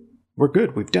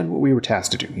good. We've done what we were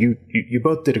tasked to do. You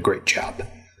both did a great job."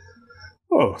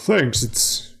 "Oh, thanks.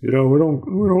 It's, we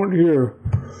don't hear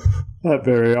that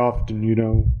very often,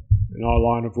 in our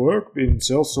line of work, being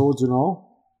sell swords and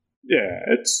all. Yeah,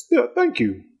 thank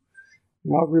you.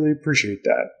 I really appreciate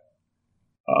that.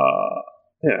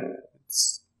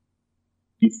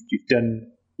 You've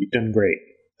done great,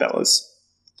 fellas.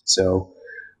 So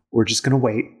we're just gonna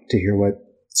wait to hear what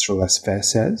Swirlesfe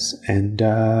says, and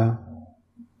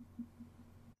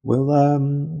we'll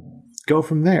go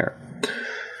from there."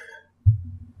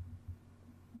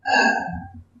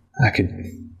 I could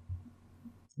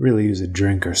really use a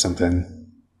drink or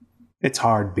something. It's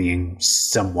hard being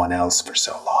someone else for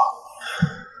so long.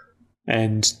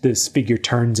 And this figure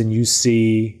turns, and you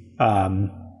see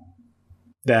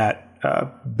that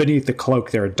beneath the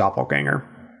cloak there, a doppelganger.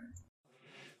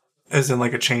 As in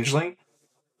like a changeling?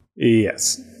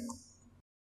 Yes.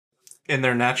 In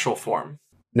their natural form?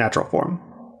 Natural form.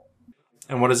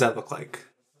 And what does that look like?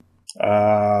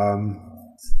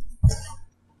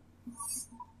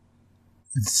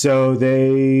 So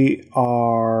they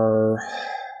are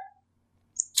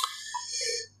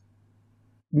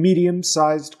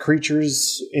medium-sized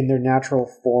creatures in their natural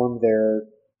form. They're,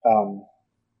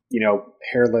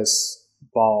 hairless,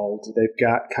 bald. They've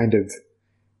got kind of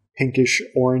pinkish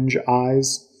orange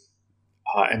eyes,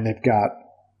 and they've got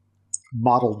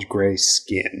mottled gray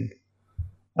skin.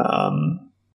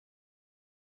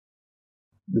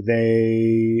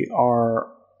 They are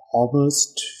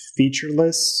almost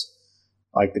featureless.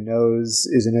 Like, the nose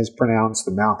isn't as pronounced,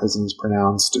 the mouth isn't as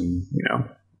pronounced, and,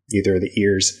 neither are the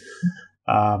ears.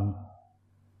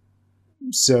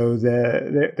 So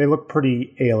they look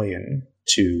pretty alien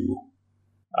to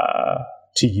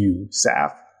to you,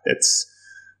 Saf.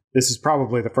 This is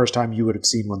probably the first time you would have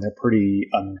seen one. They're pretty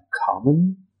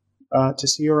uncommon to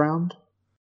see around.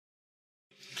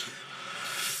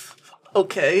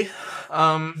 Okay.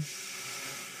 But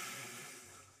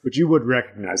you would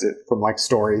recognize it from, like,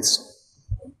 stories.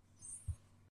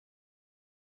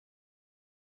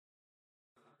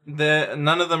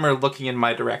 None of them are looking in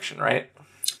my direction, right?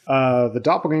 The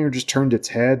doppelganger just turned its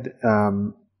head,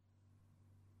 so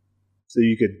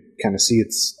you could kind of see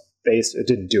its face. It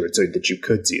didn't do it so that you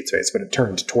could see its face, but it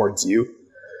turned towards you.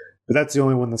 But that's the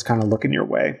only one that's kind of looking your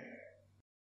way.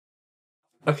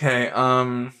 Okay,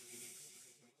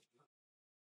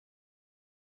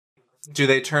 do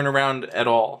they turn around at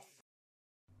all?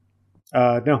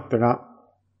 No, they're not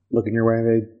looking your way.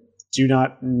 They do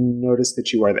not notice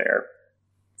that you are there.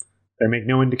 They make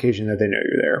no indication that they know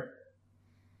you're there.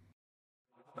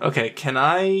 Okay, can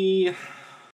I...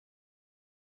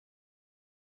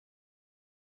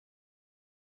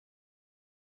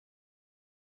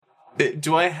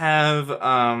 Do I have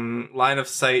line of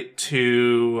sight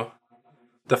to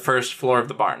the first floor of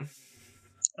the barn?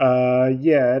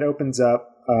 Yeah, it opens up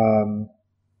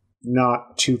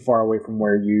not too far away from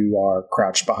where you are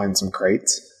crouched behind some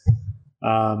crates.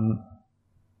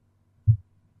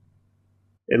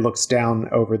 It looks down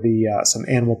over the some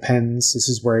animal pens. This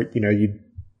is where you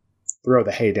throw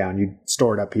the hay down. You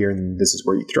store it up here, and this is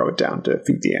where you throw it down to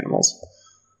feed the animals.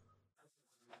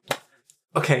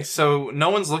 Okay, so no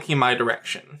one's looking my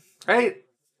direction, right?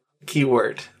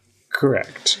 Keyword.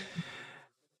 Correct.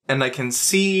 And I can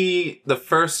see the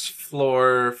first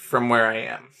floor from where I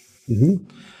am. Mm-hmm.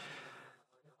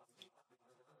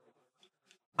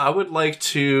 I would like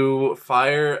to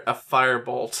fire a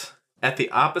firebolt at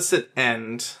the opposite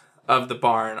end of the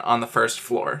barn on the first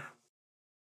floor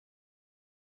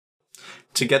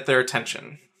to get their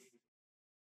attention.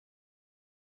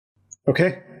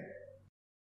 Okay.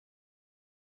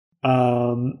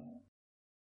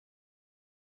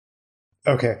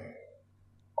 Okay.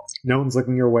 No one's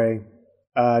looking your way.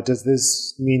 Does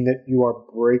this mean that you are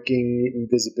breaking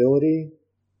invisibility?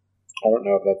 I don't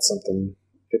know if that's something,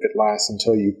 if it lasts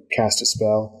until you cast a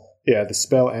spell. Yeah, the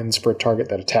spell ends for a target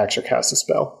that attacks or casts a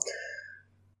spell.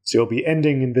 So you'll be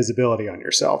ending invisibility on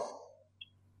yourself.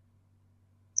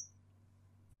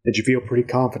 Did you feel pretty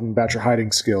confident about your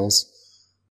hiding skills?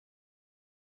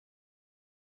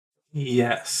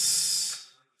 Yes.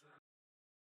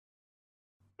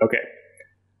 Okay.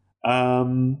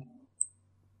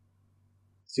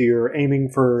 So you're aiming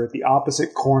for the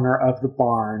opposite corner of the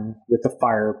barn with the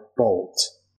fire bolt.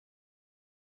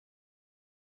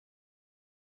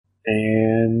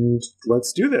 And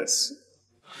let's do this.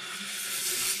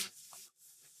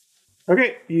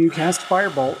 Okay, you cast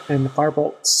Firebolt, and the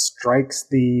Firebolt strikes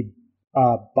the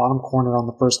bottom corner on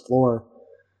the first floor.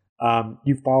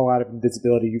 You fall out of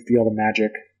invisibility, you feel the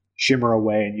magic shimmer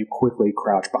away, and you quickly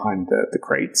crouch behind the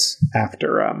crates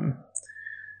after,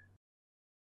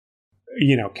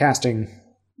 casting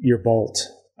your bolt.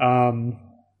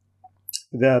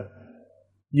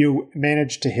 You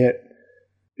managed to hit.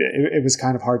 It was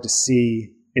kind of hard to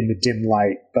see in the dim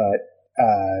light, but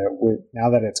now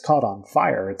that it's caught on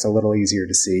fire, it's a little easier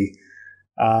to see.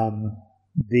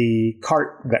 The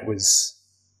cart that was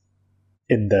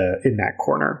in that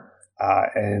corner,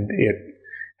 and it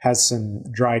has some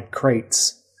dried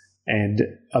crates and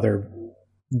other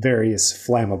various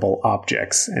flammable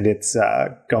objects, and it's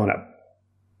going up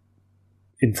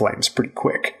in flames pretty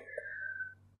quick.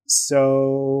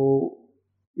 So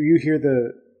you hear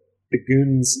the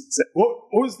goons say, "What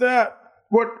was that?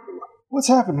 What's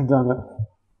happening down there?"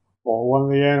 "Well, one of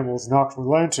the animals knocked my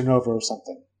lantern over or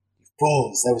something." "You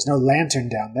fools, there was no lantern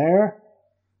down there.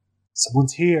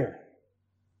 Someone's here.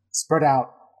 Spread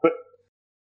out, but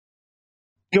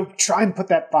go try and put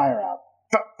that fire out.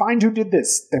 Find who did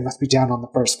this. They must be down on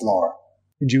the first floor."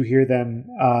 And you hear them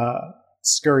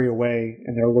scurry away,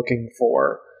 and they're looking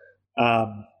for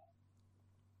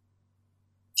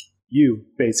you,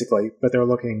 basically, but they're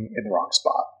looking in the wrong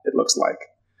spot, it looks like.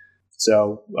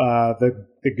 So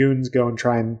the goons go and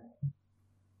try and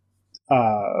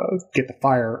get the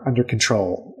fire under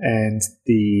control, and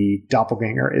the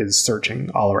doppelganger is searching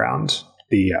all around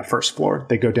the first floor.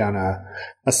 They go down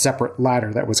a separate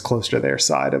ladder that was close to their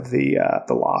side of the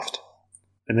loft,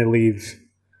 and they leave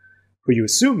who you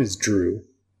assume is Drew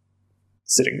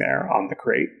sitting there on the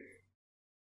crate.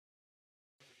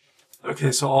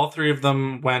 Okay, so all three of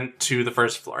them went to the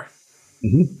first floor.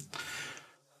 Mm-hmm.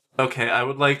 Okay, I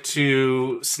would like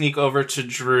to sneak over to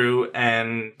Drew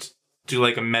and do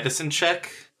like a medicine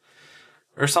check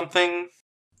or something.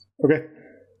 Okay.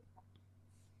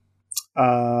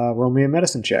 Roll me a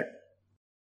medicine check.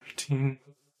 14,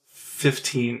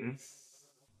 15.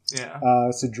 Yeah.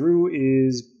 So it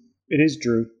is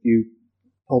Drew. You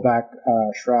pull back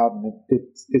Shroud, and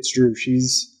it's Drew.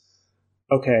 She's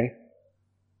okay.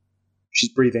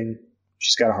 She's breathing.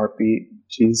 She's got a heartbeat.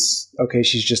 She's okay.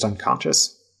 She's just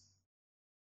unconscious.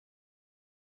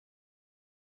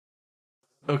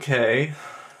 Okay.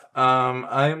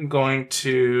 I'm going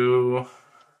to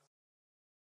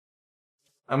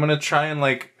try and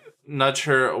like nudge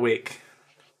her awake.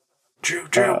 Drew,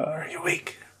 are you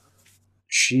awake?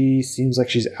 She seems like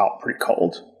she's out pretty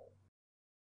cold.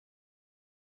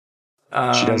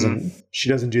 She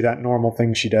doesn't do that normal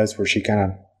thing she does where she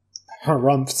kind of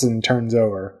harumphs and turns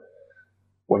over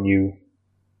when you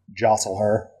jostle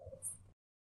her.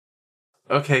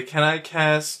 Okay, can I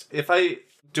cast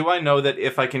do I know that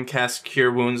if I can cast Cure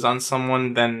Wounds on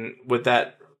someone, then would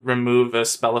that remove a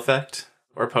spell effect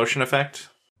or potion effect?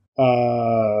 Do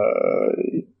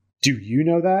you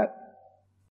know that?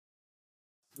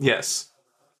 Yes.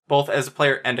 Both as a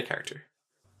player and a character.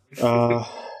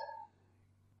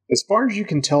 As far as you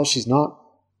can tell, she's not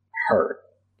hurt.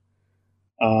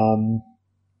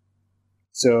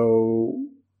 So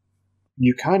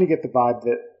you kind of get the vibe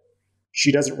that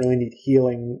she doesn't really need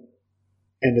healing.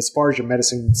 And as far as your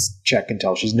medicine check can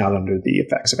tell, she's not under the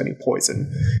effects of any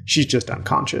poison. She's just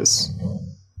unconscious.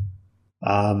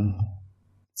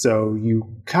 So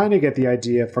you kind of get the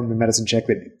idea from the medicine check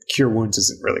that Cure Wounds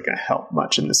isn't really going to help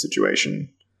much in this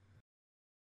situation.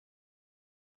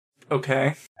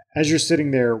 Okay. As you're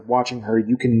sitting there watching her,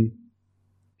 you can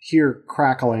hear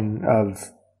crackling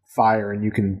of fire, and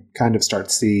you can kind of start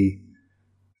to see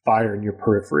fire in your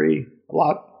periphery. A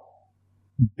lot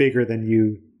bigger than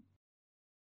you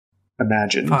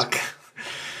imagined. Fuck.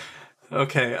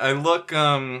 Okay, I look,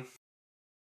 are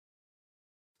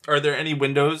there any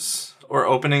windows or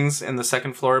openings in the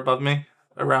second floor above me,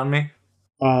 around me?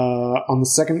 On the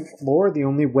second floor, the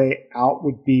only way out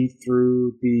would be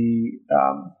through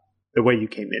the way you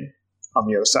came in, on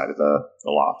the other side of the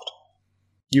loft.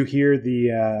 You hear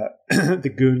the the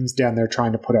goons down there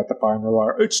trying to put out the fire, and they're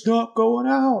like, "It's not going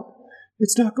out!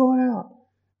 It's not going out!"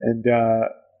 And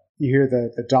you hear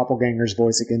the doppelganger's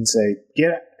voice again say,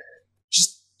 "Get it!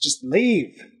 Just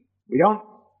leave. We don't.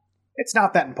 It's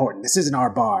not that important. This isn't our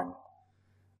barn."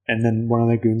 And then one of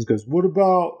the goons goes, "What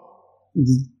about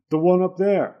the one up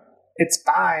there?" "It's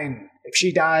fine. If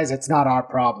she dies, it's not our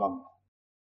problem."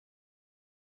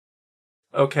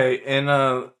 Okay, in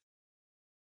a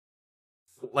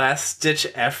last-ditch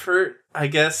effort, I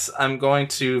guess I'm going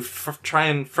to try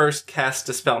and first cast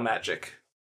Dispel Magic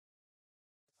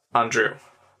on Drew.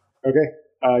 Okay.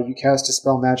 You cast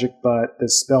Dispel Magic, but the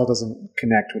spell doesn't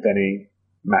connect with any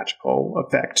magical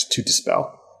effect to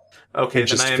dispel. Okay,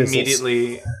 then I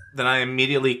fizzles.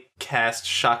 immediately cast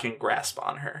Shocking Grasp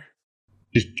on her.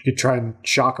 You try and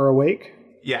shock her awake?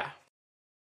 Yeah.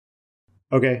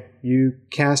 Okay, you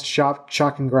cast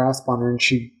shock and grasp on her, and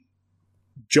she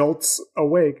jolts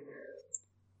awake.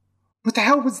 What the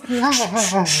hell was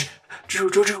that? Drew,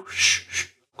 shh,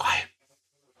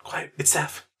 quiet, it's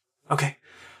Seth. Okay.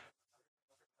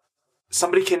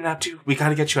 Somebody kidnapped you, we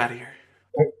gotta get you out of here.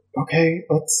 Okay,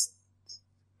 let's...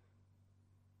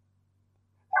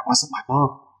 That wasn't my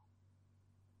mom.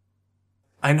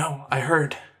 I know, I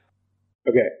heard.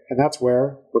 Okay, and that's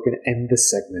where we're gonna end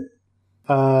this segment.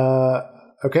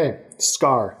 Okay,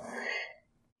 Scar.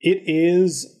 It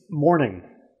is morning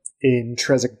in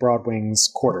Trezek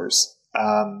Broadwing's quarters.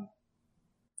 The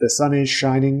sun is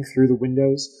shining through the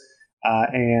windows,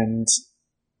 and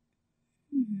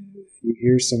you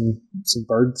hear some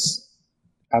birds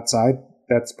outside.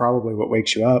 That's probably what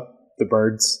wakes you up. The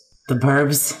birds. The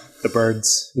burbs. The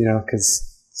birds,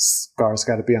 because Scar's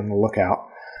got to be on the lookout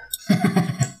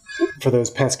for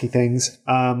those pesky things.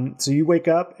 So you wake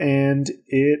up, and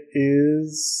it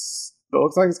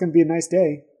looks like it's going to be a nice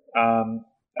day.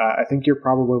 I think you're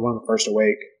probably one of the first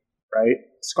awake, right?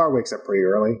 Scar wakes up pretty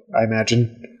early, I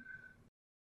imagine.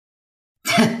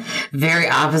 Very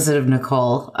opposite of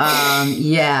Nicole.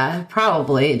 Yeah,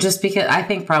 probably. Just because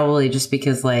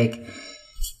like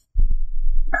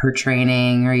her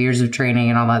training, her years of training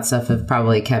and all that stuff have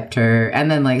probably kept her, and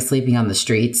then like sleeping on the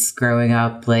streets growing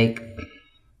up, like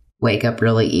wake up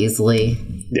really easily.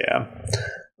 Yeah.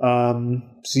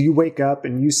 So you wake up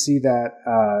and you see that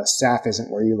Saf isn't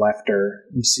where you left her.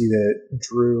 You see that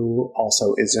Drew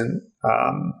also isn't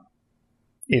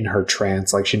in her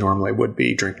trance like she normally would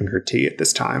be, drinking her tea at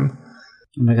this time.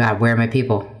 Oh my god, where are my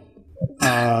people?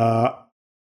 A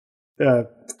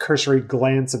cursory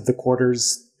glance of the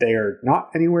quarters. They are not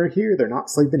anywhere here. They're not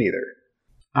sleeping either.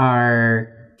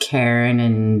 Are Karen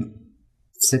and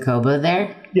Sokoba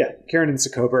there? Yeah, Karen and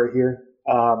Sokoba are here.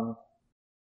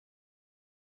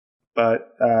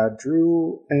 But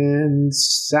Drew and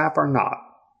Sap are not.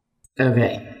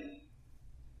 Okay.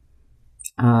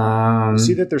 You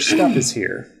see that their stuff is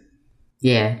here.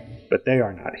 Yeah. But they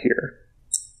are not here.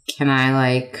 Can I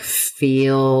like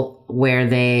feel where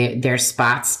their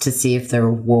spots to see if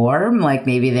they're warm? Like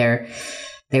maybe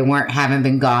haven't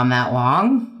been gone that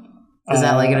long? Is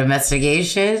that like an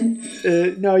investigation?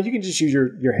 No, you can just use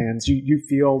your hands. You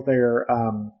feel their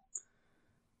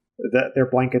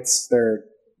blankets, their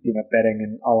bedding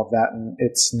and all of that, and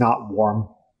it's not warm.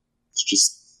 It's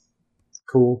just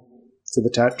cool to the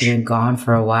touch. Been gone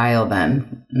for a while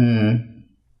then.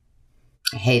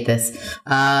 I hate this.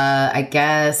 I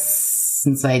guess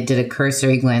since I did a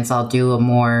cursory glance, I'll do a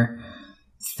more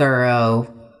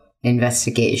thorough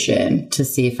investigation to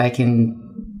see if I can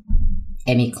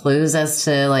any clues as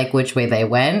to like which way they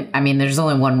went. I mean, there's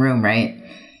only one room, right?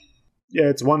 Yeah,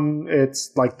 it's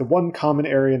like the one common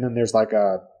area, and then there's like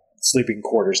a sleeping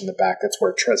quarters in the back. That's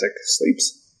where Trezek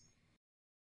sleeps.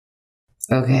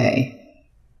 Okay.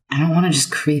 I don't want to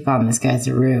just creep on this guy's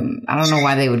room. I don't know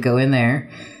why they would go in there.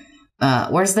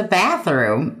 Where's the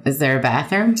bathroom? Is there a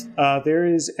bathroom? There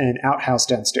is an outhouse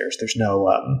downstairs. There's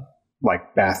no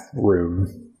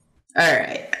bathroom. All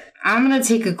right. I'm going to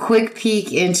take a quick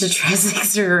peek into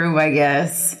Trezek's room, I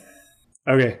guess.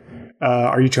 Okay.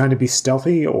 Are you trying to be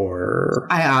stealthy or?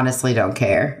 I honestly don't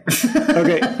care.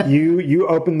 Okay. You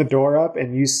open the door up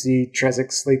and you see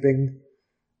Trezek sleeping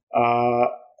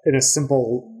in a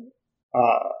simple...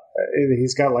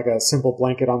 he's got like a simple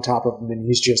blanket on top of him and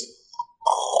he's just...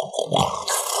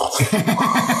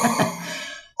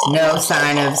 No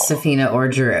sign of Safina or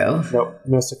Drew. Nope,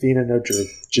 no Safina, no Drew.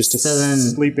 Just a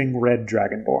sleeping red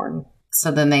dragonborn.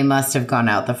 So then they must have gone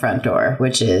out the front door,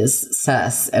 which is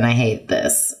sus, and I hate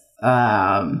this.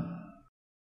 I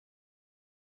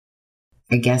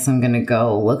guess I'm going to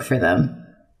go look for them.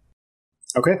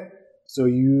 Okay. So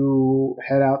you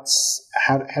head out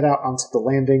onto the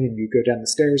landing and you go down the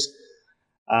stairs.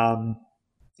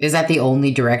 Is that the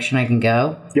only direction I can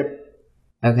go? Yep.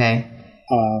 Okay.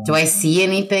 Do I see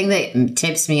anything that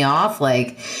tips me off?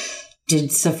 Like, did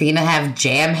Safina have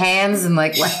jam hands and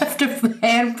like left a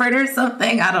handprint or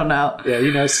something? I don't know. Yeah,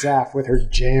 Saf with her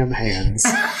jam hands.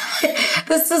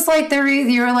 This is like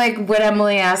you were like when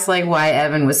Emily asked like why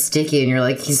Evan was sticky, and you're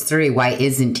like, he's 3. Why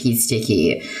isn't he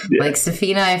sticky? Yeah. Like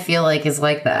Safina, I feel like is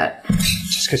like that.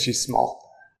 Just because she's small.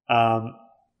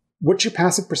 What's your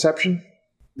passive perception?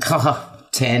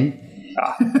 10.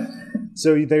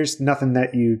 So there's nothing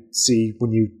that you see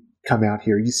when you come out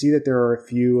here. You see that there are a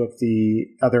few of the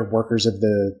other workers of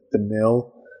the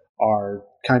mill are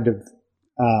kind of,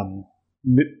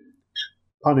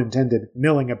 pun intended,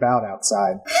 milling about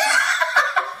outside.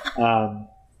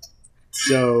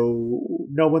 So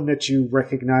no one that you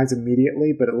recognize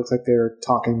immediately, but it looks like they're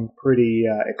talking pretty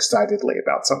excitedly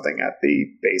about something at the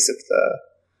base of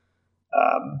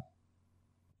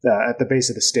the base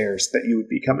of the stairs that you would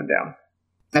be coming down.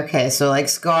 Okay, so like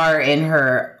Scar in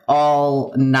her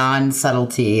all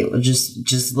non-subtlety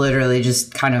just literally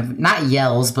just kind of not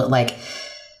yells, but like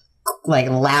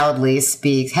loudly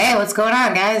speaks, "Hey, what's going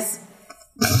on, guys?"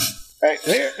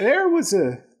 There was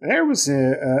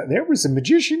a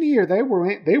magician here. They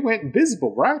went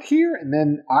invisible right here, and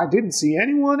then I didn't see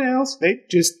anyone else.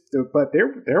 There's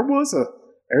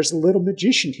a little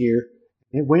magician here.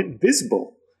 They went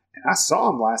invisible. I saw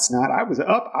him last night. I was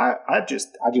up. I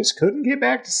just couldn't get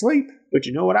back to sleep. But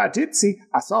you know what I did see?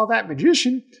 I saw that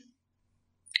magician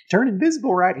turn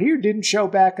invisible right here. Didn't show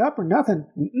back up or nothing.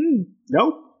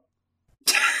 Nope.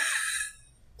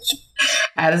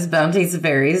 Addis Bounty's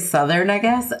very southern, I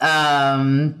guess.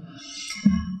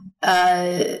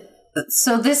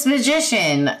 So this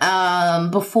magician,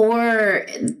 before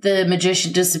the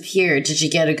magician disappeared, did you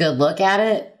get a good look at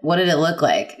it? What did it look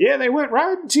like? Yeah, they went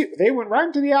right into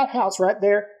the outhouse right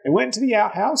there. They went into the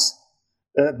outhouse,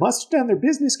 must have done their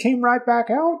business, came right back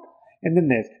out, and then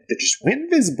they just went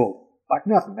invisible like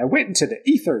nothing. They went into the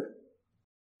ether.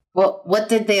 Well, what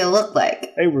did they look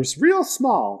like? They were real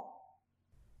small.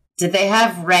 Did they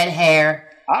have red hair?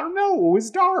 I don't know. It was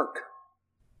dark.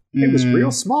 It was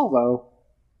real small, though.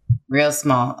 Real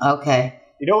small. Okay.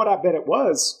 You know what I bet it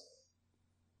was?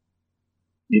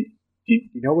 You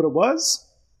know what it was?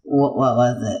 What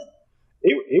was it?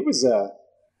 It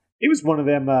was one of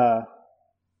them.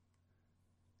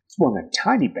 It's one of them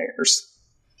tiny bears.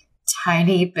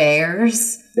 Tiny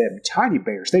bears? Them tiny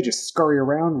bears. They just scurry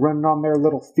around, running on their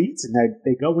little feet, and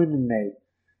they go in and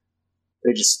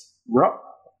they just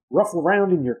ruffle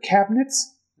around in your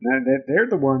cabinets. And they're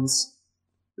the ones.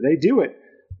 They do it.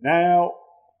 Now,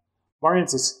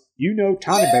 Francis,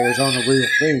 tiny bears aren't a real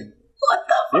thing. What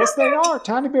Yes, they are.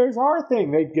 Tiny bears are a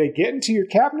thing. They get into your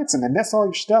cabinets and they mess all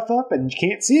your stuff up, and you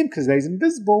can't see them because they're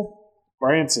invisible.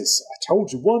 Francis, I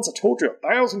told you once, I told you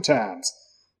 1,000 times.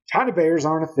 Tiny bears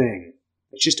aren't a thing.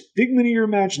 It's just a figment of your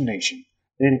imagination.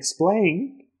 Then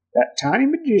explain that tiny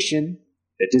magician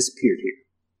that disappeared here.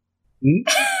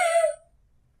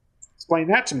 Explain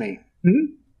that to me.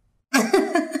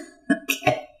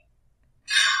 Okay.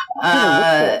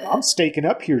 I'm staking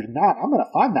up here tonight. I'm going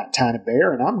to find that tiny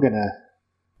bear, and I'm going to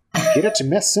get it to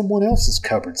mess someone else's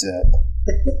cupboards up.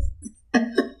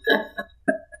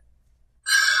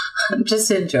 I'm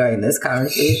just enjoying this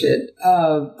conversation.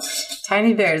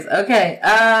 Tiny bears. Okay.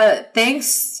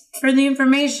 Thanks for the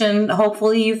information.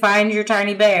 Hopefully you find your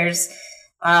tiny bears.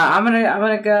 I'm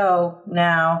gonna go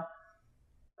now.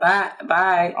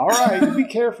 Bye. All right, you be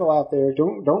careful out there.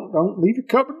 Don't leave your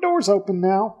cupboard doors open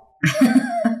now.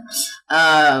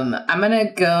 I'm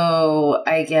gonna go,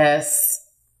 I guess,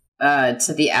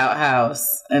 to the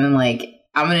outhouse and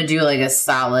I'm gonna do a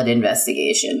solid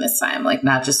investigation this time,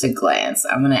 not just a glance.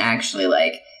 I'm gonna actually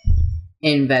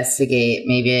investigate.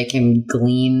 Maybe I can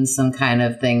glean some kind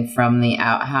of thing from the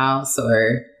outhouse,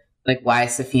 or why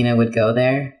Safina would go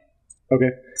there.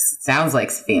 Okay. Sounds like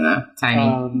Safina,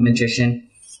 tiny magician.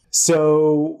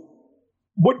 So,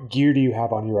 what gear do you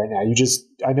have on you right now?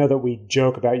 I know that we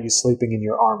joke about you sleeping in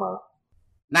your armor.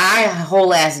 Nah, I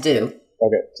whole ass do.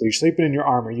 Okay, so you're sleeping in your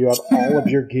armor. You have all of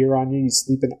your gear on you. You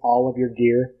sleep in all of your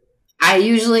gear.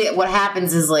 What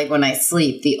happens is when I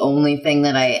sleep, the only thing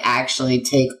that I actually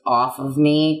take off of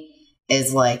me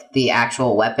is the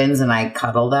actual weapons, and I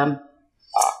cuddle them.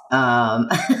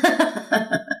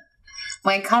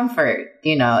 My comfort,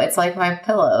 it's like my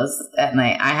pillows at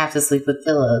night. I have to sleep with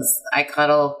pillows. I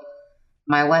cuddle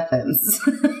my weapons.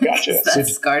 Gotcha.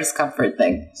 That's Scar's comfort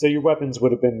thing. So your weapons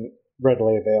would have been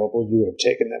readily available. You would have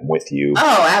taken them with you.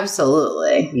 Oh,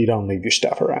 absolutely. You don't leave your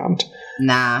stuff around.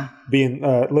 Nah.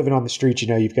 Living on the street,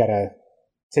 you've got to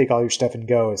take all your stuff and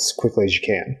go as quickly as you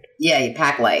can. Yeah, you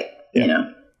pack light,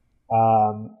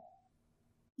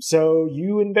 So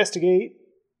you investigate,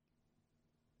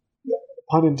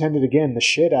 pun intended again, the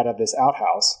shit out of this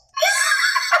outhouse.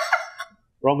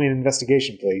 Roll me an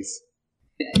investigation, please.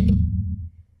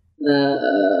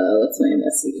 What's my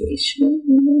investigation?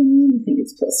 I think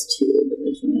it's +2, but I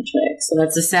just want to check. So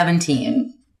that's a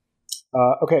 17.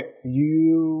 Okay,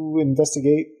 you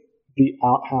investigate the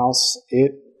outhouse.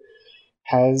 It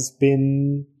has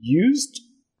been used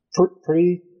a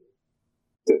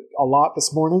lot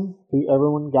this morning.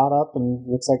 Everyone got up, and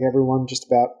looks like everyone just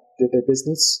about did their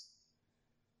business.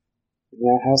 In the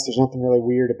outhouse, there's nothing really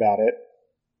weird about it.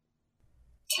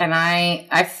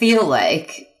 I feel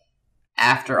like,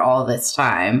 after all this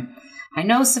time, I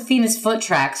know Safina's foot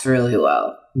tracks really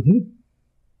well. Mm-hmm.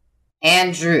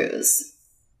 And Drew's.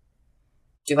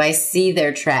 Do I see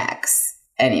their tracks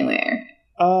anywhere?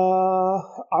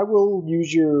 I will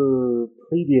use your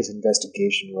previous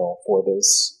investigation roll for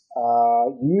this.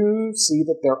 You see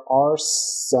that there are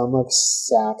some of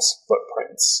Saf's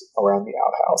footprints around the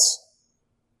outhouse.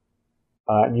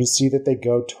 And you see that they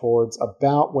go towards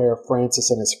about where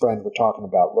Francis and his friend were talking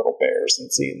about little bears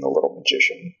and seeing the little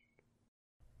magician.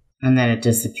 And then it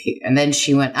disappeared. And then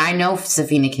she went, I know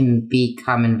Safina can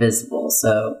become invisible,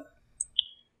 so...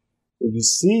 You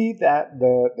see that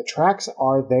the tracks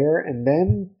are there, and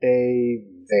then they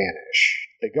vanish.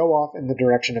 They go off in the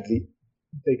direction of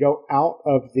they go out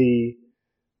of the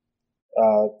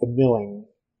milling,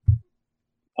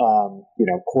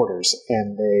 quarters,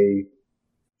 and they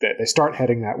start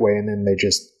heading that way, and then they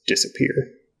just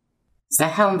disappear. Is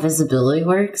that how invisibility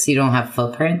works? You don't have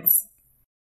footprints?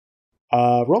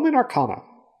 Roll me an Arcana.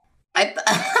 I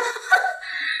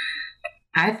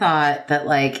thought that,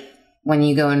 when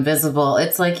you go invisible,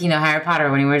 it's like, Harry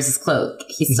Potter when he wears his cloak.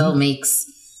 He still knocks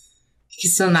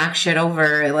shit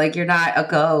over. You're not a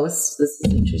ghost. This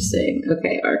is interesting.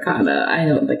 Okay, Arcana. I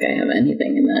don't think I have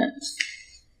anything in that.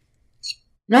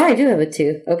 No, I do have a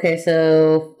 2. Okay,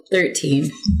 so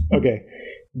 13. Okay.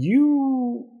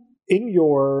 You, in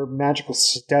your magical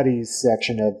studies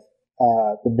section of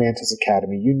the Mantles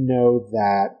Academy, you know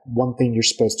that one thing you're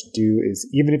supposed to do is,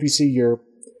 even if you see your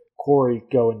quarry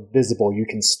go invisible, you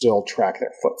can still track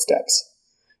their footsteps.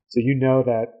 So you know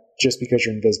that just because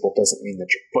you're invisible doesn't mean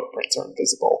that your footprints are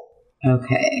invisible.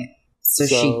 Okay. So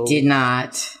she did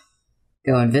not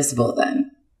go invisible then.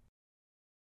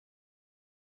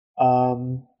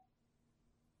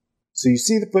 So you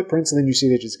see the footprints, and then you see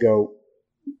they just go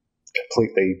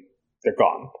completely, they're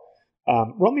gone.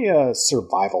 Roll me a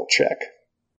survival check.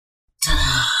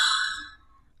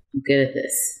 I'm good at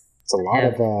this. It's a lot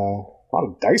of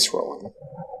dice rolling.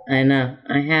 I know.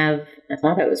 I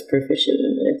thought I was proficient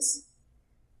in this.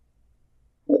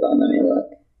 Hold on, let me look.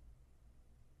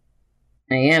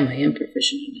 I am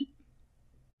proficient in it.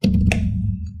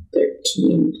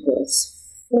 13 plus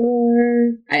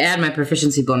 4. I add my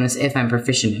proficiency bonus if I'm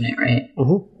proficient in it, right?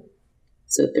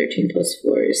 So 13 plus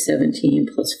 4 is 17,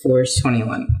 plus 4 is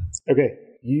 21. Okay,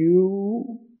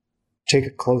 you take a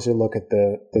closer look at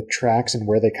the tracks and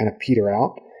where they kind of peter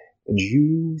out, and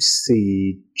you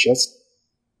see just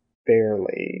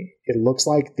barely. It looks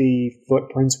like the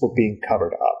footprints were being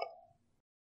covered up.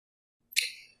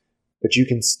 But you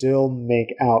can still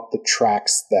make out the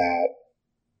tracks that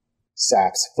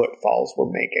Saf's footfalls were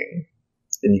making.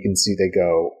 And you can see they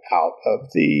go out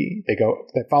of they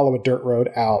follow a dirt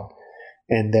road out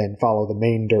and then follow the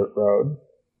main dirt road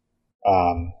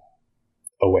a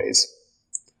ways.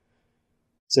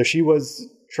 So she was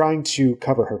trying to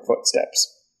cover her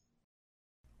footsteps.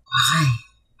 Why?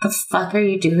 What the fuck are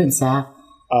you doing, Saf?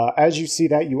 As you see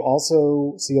that, you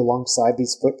also see alongside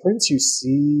these footprints, you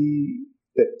see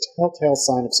the telltale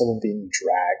sign of someone being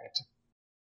dragged.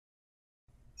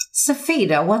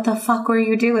 Safina, what the fuck were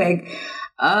you doing?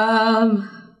 I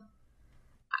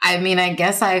mean, I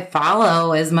guess I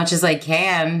follow as much as I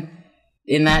can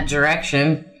in that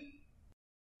direction.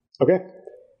 Okay.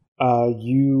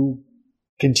 You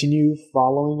continue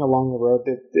following along the road.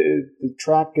 The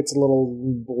track gets a little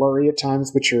blurry at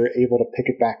times, but you're able to pick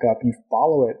it back up. You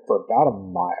follow it for about a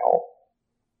mile.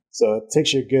 So it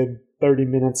takes you a good 30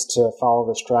 minutes to follow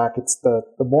this track. It's the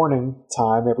morning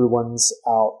time. Everyone's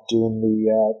out doing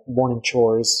the morning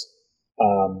chores,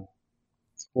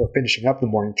 or finishing up the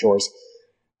morning chores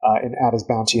in Ada's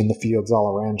Bounty in the fields all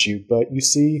around you. But you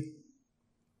see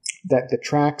that the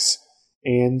tracks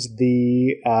and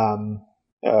the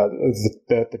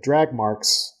drag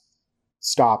marks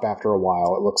stop after a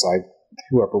while. It looks like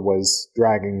whoever was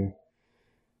dragging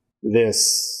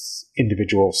this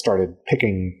individual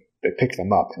they picked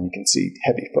them up, and you can see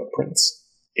heavy footprints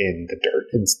in the dirt,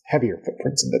 and heavier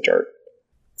footprints in the dirt.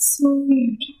 So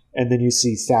weird. And then you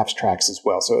see Saf's tracks as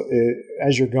well. So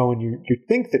as you're going, you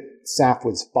think that Saf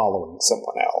was following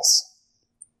someone else.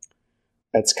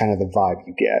 That's kind of the vibe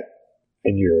you get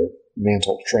in your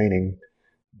mantle training.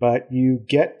 But you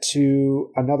get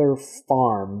to another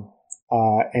farm,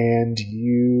 and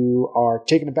you are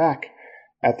taken aback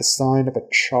at the sign of a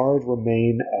charred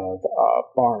remain of a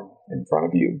barn in front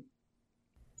of you.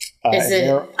 Is it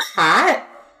hot?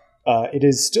 It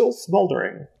is still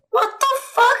smoldering. What the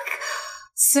fuck?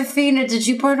 Safina, did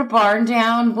you burn a barn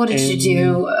down? What did you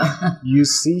do? You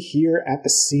see here at the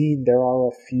scene, there are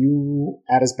a few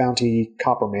Ada's Bounty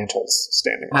copper mantles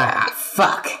standing around. Ah,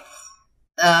 fuck.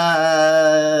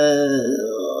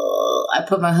 I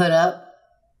put my hood up.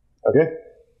 Okay.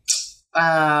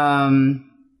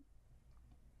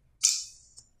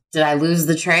 Did I lose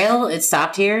the trail? It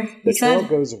stopped here? The trail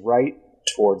goes right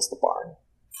towards the barn.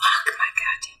 Fuck my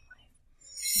goddamn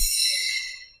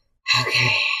life.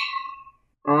 Okay.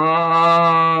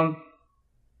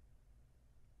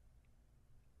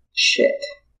 Shit.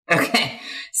 Okay.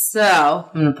 So,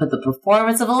 I'm gonna put the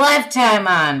performance of a lifetime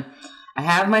on. I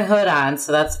have my hood on,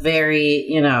 so that's very,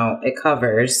 it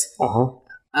covers. Uh-huh.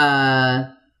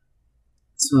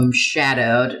 So I'm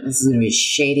shadowed. This is gonna be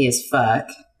shady as fuck.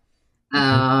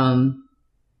 I'm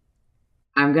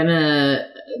gonna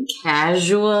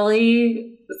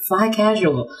fly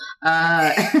casual.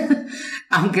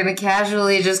 I'm gonna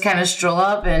casually just kind of stroll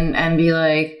up and be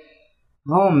like,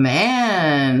 oh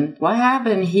man, what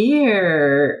happened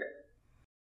here?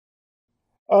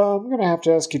 I'm going to have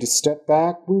to ask you to step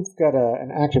back. We've got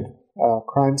an active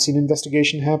crime scene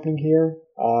investigation happening here.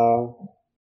 Oh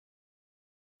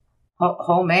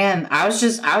man, I was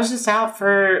just out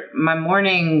for my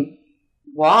morning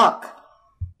walk.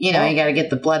 You got to get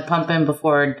the blood pumping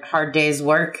before a hard day's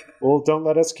work. Well, don't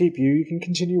let us keep you. You can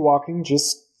continue walking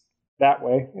just that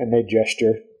way. And they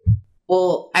gesture.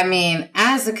 Well, I mean,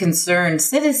 as a concerned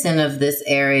citizen of this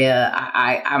area,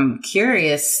 I'm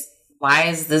curious. Why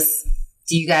is this?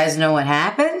 Do you guys know what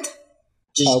happened?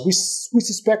 We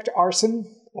suspect arson.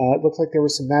 It looks like there were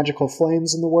some magical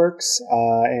flames in the works,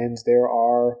 and there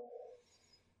are.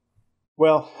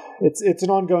 Well, it's an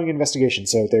ongoing investigation,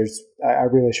 so I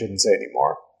really shouldn't say any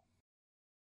more.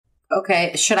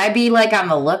 Okay, should I be on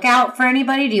the lookout for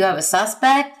anybody? Do you have a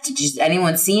suspect? Did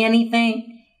anyone see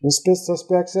anything? No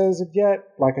suspects as of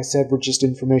yet. Like I said, we're just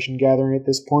information gathering at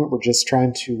this point. We're just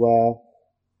trying to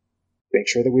make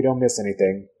sure that we don't miss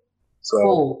anything.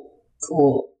 So.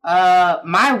 Cool.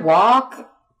 My walk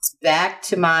back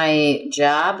to my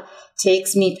job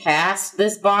takes me past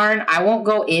this barn. I won't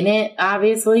go in it,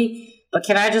 obviously, but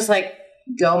can I just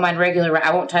go my regular route?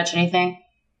 I won't touch anything.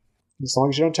 As long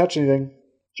as you don't touch anything,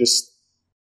 just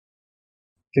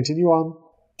continue on.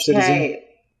 citizen. Okay.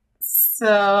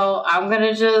 So I'm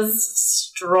gonna just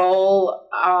stroll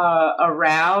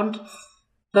around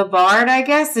the barn, I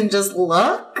guess, and just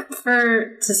look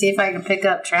to see if I can pick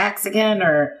up tracks again,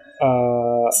 or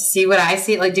see what I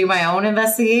see. Like, do my own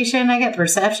investigation. I get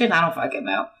perception. I don't fucking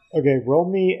know. Okay,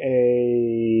 roll me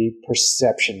a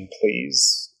perception,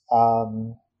 please.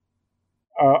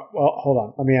 Well, hold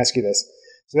on. Let me ask you this.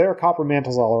 So there are copper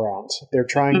mantles all around. They're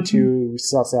trying to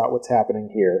suss out what's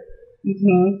happening here.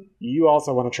 Mm-hmm. You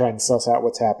also want to try and suss out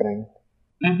what's happening.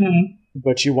 Mm-hmm.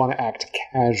 But you want to act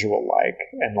casual-like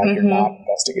and like you're not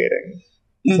investigating.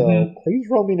 So please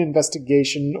roll me an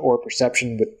investigation or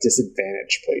perception with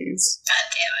disadvantage, please. God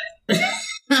damn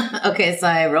it. Okay, so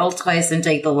I roll twice and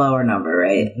take the lower number,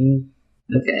 right?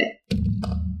 Mm-hmm. Okay.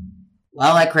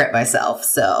 Well, I crit myself,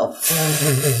 so...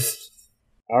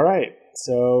 All right,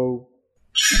 so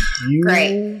you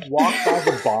Great. walk by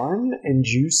the barn and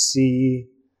you see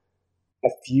a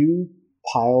few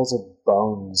piles of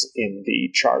bones in the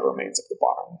charred remains of the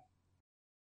barn.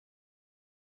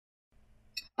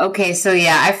 Okay, so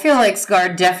yeah, I feel like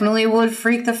Scar definitely would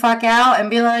freak the fuck out and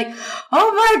be like,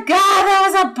 oh my god, there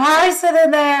was a person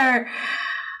in there!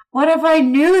 What if I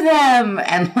knew them?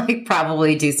 And like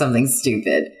probably do something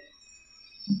stupid.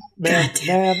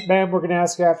 Ma'am, we're going to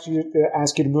ask you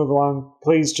to move along.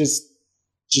 Please just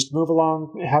move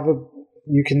along.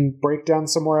 You can break down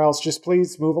somewhere else. Just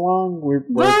please move along.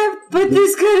 But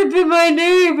this could have been my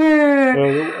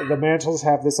neighbor. The mantles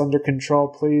have this under control.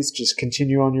 Please just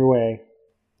continue on your way.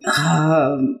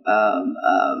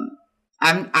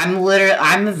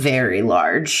 I'm very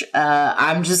large.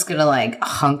 I'm just gonna like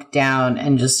hunk down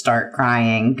and just start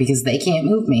crying because they can't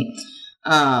move me.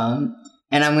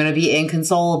 And I'm gonna be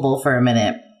inconsolable for a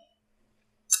minute.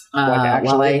 Like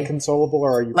actually inconsolable,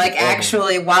 or are you like performing?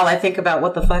 Actually while I think about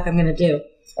what the fuck I'm gonna do?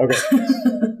 Okay.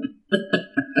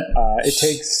 It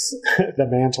takes the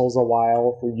mantles a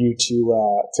while for you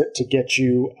to get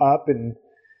you up and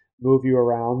move you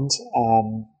around,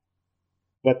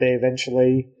 but they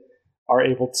eventually are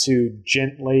able to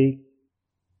gently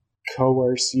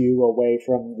coerce you away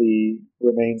from the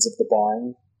remains of the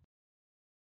barn.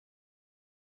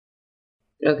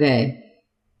 Okay.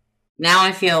 Now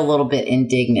I feel a little bit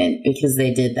indignant because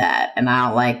they did that, and I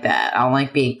don't like that. I don't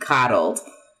like being coddled.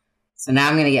 So now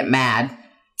I'm going to get mad.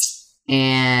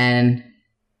 And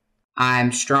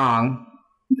I'm strong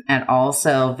and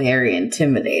also very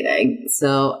intimidating.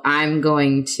 So I'm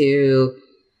going to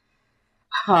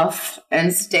huff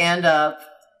and stand up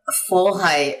full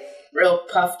height, real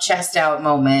puff chest out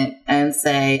moment, and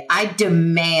say, I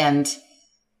demand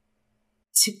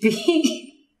to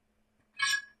be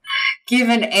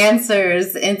given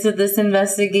answers into this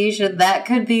investigation. That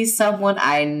could be someone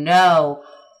I know.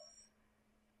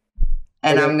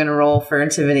 And okay. I'm going to roll for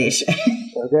intimidation.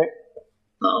 Okay.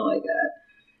 Oh my god.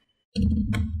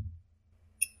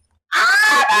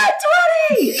 Ah,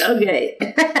 20! Okay.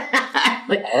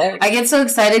 Right. I get so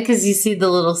excited because you see the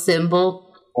little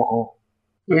symbol. Uh-huh.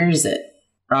 Where is it?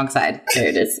 Wrong side. There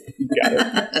it is. Got it.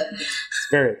 It's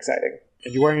very exciting.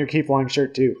 And you're wearing your Keep Flying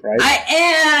shirt too, right? I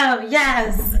am!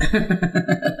 Yes!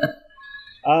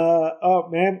 Oh,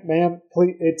 ma'am,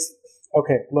 please, it's...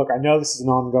 Okay, look, I know this is an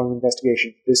ongoing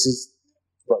investigation.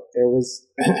 Look, there was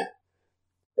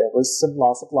some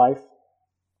loss of life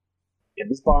in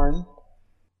this barn.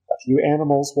 A few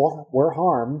animals were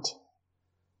harmed.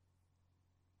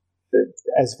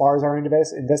 As far as our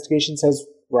investigation says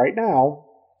right now,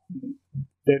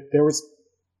 there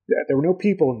were no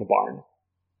people in the barn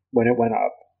when it went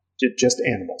up. Just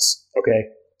animals, okay?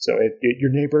 So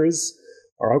your neighbors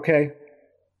are okay.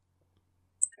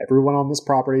 Everyone on this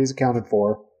property is accounted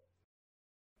for.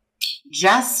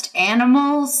 Just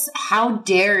animals? How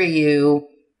dare you?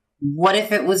 What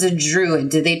if it was a druid?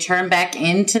 Do they turn back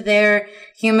into their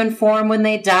human form when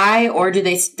they die? Or do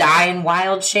they die in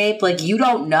wild shape? Like, you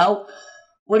don't know.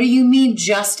 What do you mean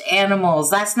just animals?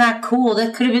 That's not cool.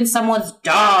 That could have been someone's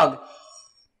dog.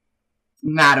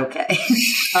 Not okay.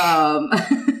 Now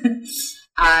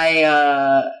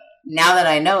that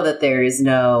I know that there is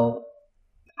no...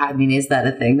 I mean, is that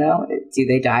a thing, though? Do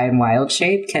they die in wild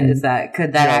shape? Could that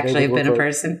actually have been a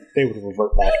person? They would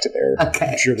revert back to their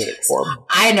druidic form.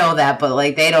 I know that, but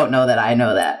like they don't know that I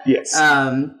know that. Yes.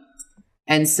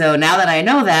 And so now that I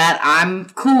know that, I'm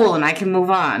cool and I can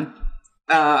move on.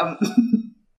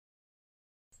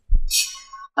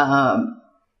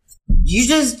 You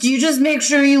just make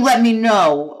sure you let me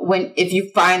know if you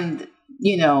find,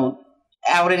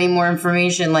 out any more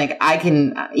information, like I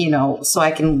can, so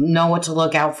I can know what to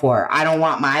look out for. I don't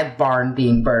want my barn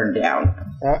being burned down.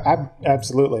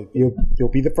 Absolutely.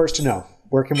 You'll be the first to know.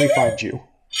 Where can we find you?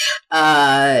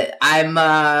 I'm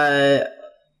a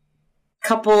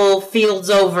couple fields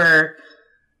over,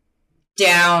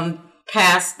 down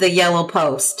past the yellow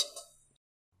post.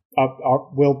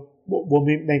 We'll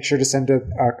make sure to send a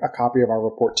copy of our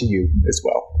report to you as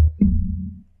well.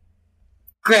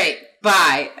 Great,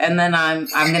 bye. And then I'm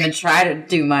gonna try to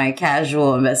do my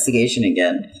casual investigation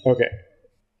again. Okay.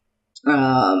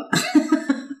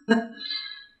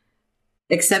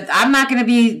 Except I'm not gonna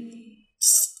be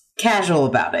casual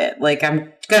about it. Like,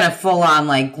 I'm gonna full on,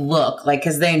 like, look, like,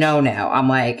 because they know now. I'm,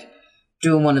 like,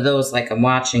 doing one of those, like, I'm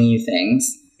watching you things.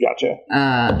 Gotcha.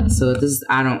 So this is,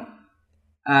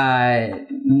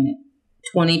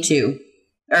 22.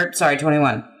 Or, sorry,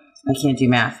 21. I can't do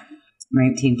math.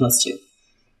 19 plus 2.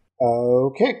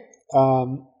 Okay.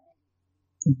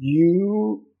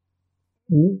 You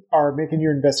are making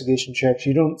your investigation checks.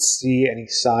 You don't see any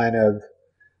sign of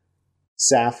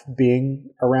Saf being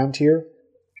around here.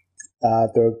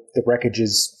 The wreckage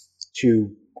is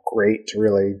too great to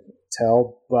really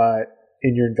tell, but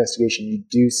in your investigation, you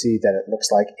do see that it looks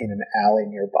like in an alley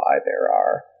nearby there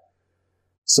are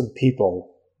some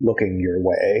people looking your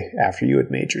way after you had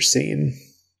made your scene.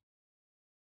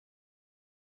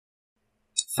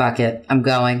 Fuck it. I'm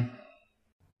going.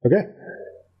 Okay.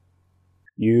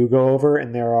 You go over,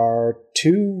 and there are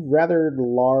two rather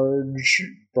large,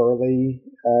 burly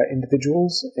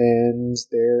individuals, and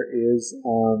there is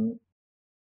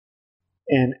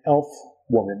an elf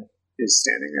woman is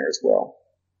standing there as well.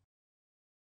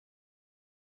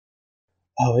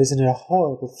 Oh, isn't it a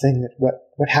horrible thing that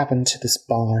what happened to this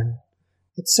barn?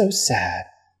 It's so sad.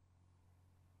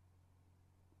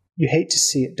 You hate to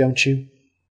see it, don't you?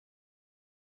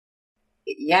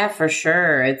 Yeah, for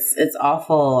sure. It's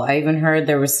awful. I even heard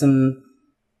there was the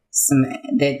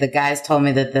guys told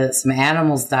me that some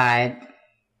animals died.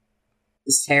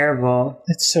 It's terrible.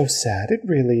 It's so sad. It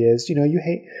really is. You know, you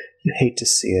hate to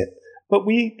see it, but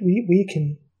we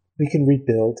can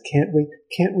rebuild, can't we?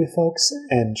 Can't we, folks?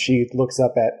 And she looks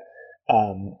up at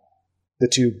the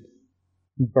two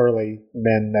burly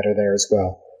men that are there as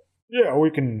well. Yeah, we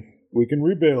can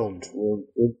rebuild.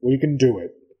 We can do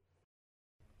it.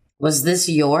 Was this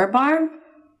your barn?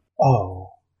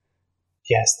 Oh,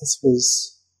 yes. This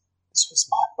was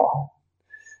my barn.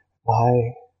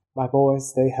 My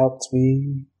boys, they helped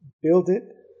me build it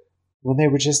when they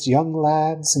were just young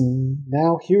lads, and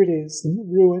now here it is in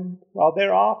ruin while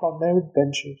they're off on their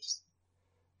adventures.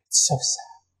 It's so sad.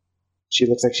 She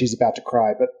looks like she's about to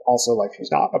cry, but also like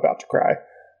she's not about to cry.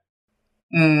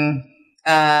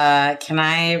 Can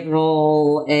I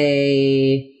roll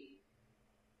a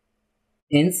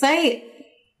insight?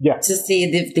 Yeah. To see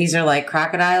if these are like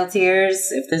crocodile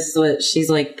tears, if this is what she's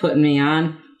like putting me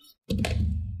on.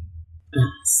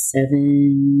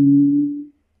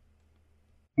 7.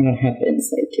 I don't have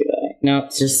insight, do I? No,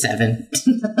 it's just 7.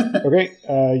 Okay.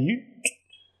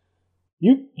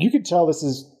 You can tell this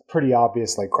is pretty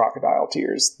obvious, like crocodile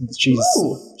tears. She's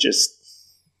just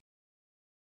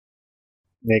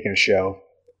making a show.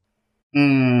 God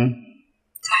damn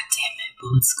it!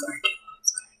 Bullet scar 2.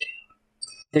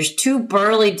 There's 2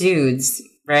 burly dudes,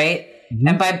 right? Mm-hmm.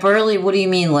 And by burly, what do you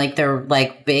mean? Like they're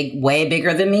like big, way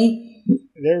bigger than me?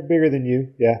 They're bigger than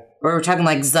you, yeah. Or we're talking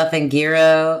like Zuth and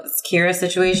Kira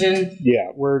situation?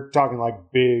 Yeah, we're talking like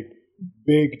big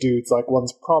dudes. Like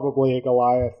one's probably a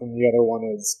Goliath and the other one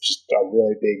is just a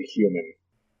really big human.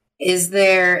 Is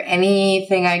there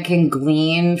anything I can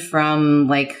glean from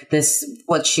like this,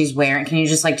 what she's wearing? Can you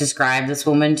just like describe this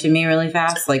woman to me really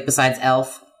fast? Like besides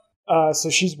elf?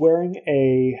 So she's wearing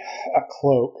a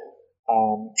cloak.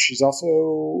 She's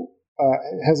also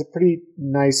has a pretty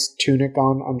nice tunic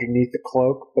on underneath the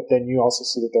cloak, but then you also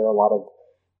see that there are a lot of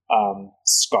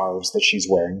scarves that she's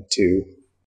wearing too.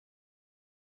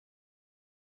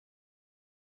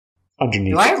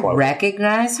 Underneath the cloak. Do I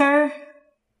recognize her?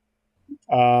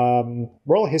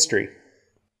 Roll a history.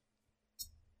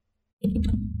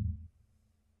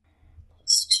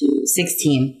 Plus 2.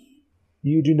 16.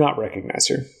 You do not recognize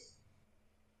her.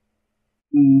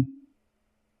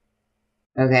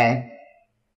 Okay.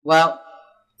 Well,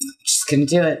 I'm just gonna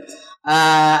do it.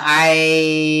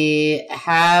 I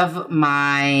have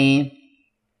my...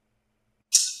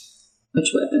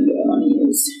 Which weapon do I want to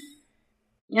use?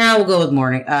 Yeah, we'll go with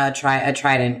a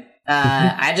trident.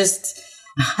 I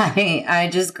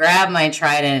just grab my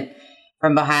trident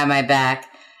from behind my back,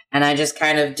 and I just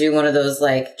kind of do one of those,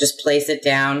 like, just place it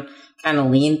down, kind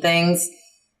of lean things.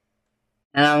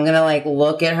 And I'm gonna, like,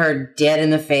 look at her dead in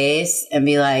the face and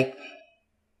be like,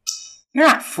 "You're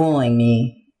not fooling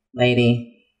me, lady.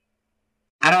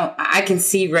 I can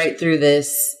see right through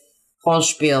this whole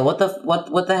spiel. What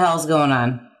the hell's going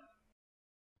on?"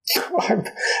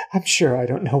 I'm sure I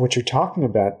don't know what you're talking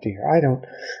about, dear.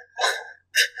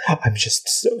 I'm just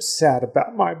so sad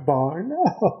about my barn.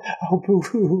 Oh,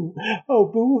 boo-hoo. Oh,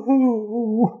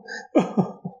 boo-hoo.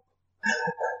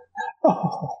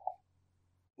 Oh.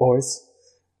 Boys.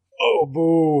 Oh,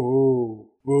 boo-hoo.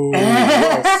 Boo.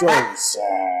 Oh, so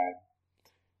sad.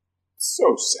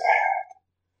 So sad.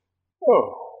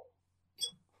 Oh.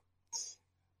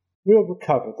 We'll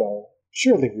recover, though.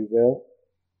 Surely we will.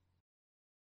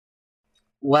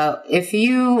 Well, if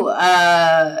you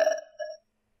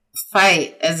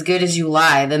fight as good as you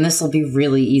lie, then this will be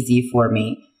really easy for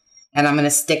me. And I'm going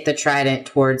to stick the trident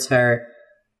towards her.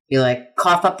 Be like,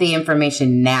 cough up the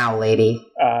information now, lady.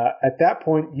 At that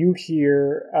point, you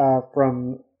hear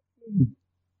from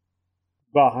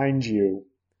behind you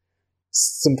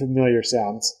some familiar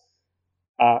sounds.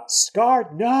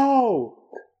 Scar, no!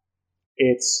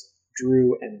 It's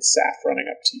Drew and Saf running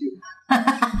up to you.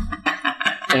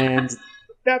 And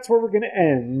that's where we're going to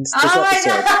end this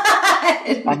episode.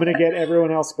 I'm going to get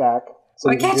everyone else back. So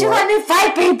Why can't you let me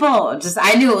fight people?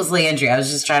 I knew it was Leandria. I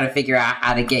was just trying to figure out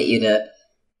how to get you to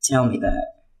tell me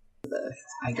that.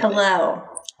 Hello,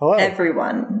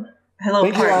 everyone. Hello,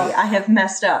 Thank party. I have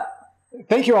messed up.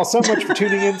 Thank you all so much for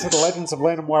tuning in to the Legends of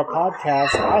Lanimora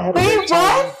podcast. I had a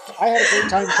great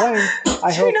time playing.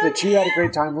 I hope that you had a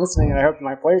great time listening, and I hope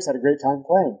my players had a great time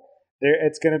playing.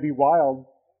 It's going to be wild.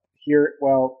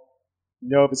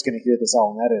 Nova's going to hear this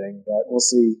all in editing, but we'll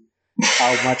see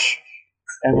how much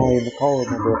Emily and Nicole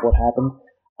remember of what happened.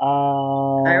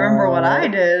 I remember what I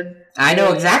did. I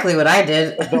know exactly what I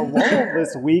did. The role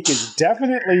this week is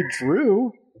definitely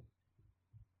Drew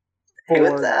for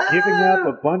giving up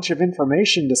a bunch of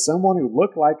information to someone who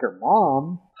looked like her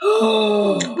mom.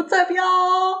 What's up,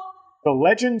 y'all? The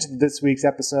legend of this week's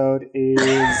episode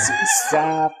is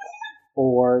Saf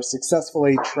for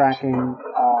successfully tracking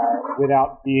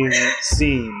without being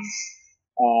seen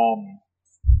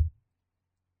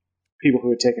people who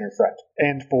had taken her friend,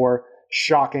 and for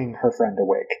shocking her friend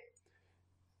awake.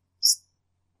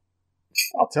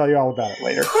 I'll tell you all about it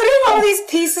later. Putting all these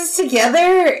pieces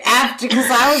together because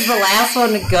I was the last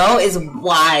one to go is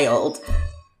wild.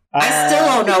 I still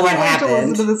don't know what happened.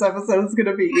 To listen to this episode is going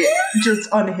to be just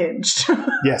unhinged.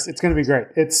 Yes, it's going to be great.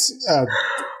 It's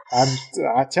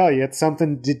I tell you, it's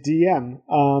something to DM.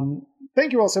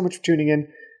 Thank you all so much for tuning in.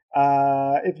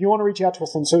 If you want to reach out to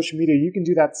us on social media, you can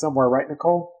do that somewhere, right,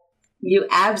 Nicole? You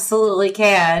absolutely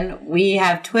can. We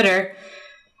have Twitter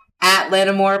at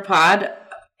Lanimora Pod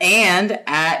and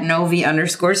at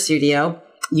Novi_studio.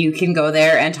 You can go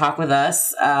there and talk with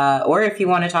us. Or if you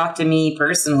want to talk to me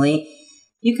personally,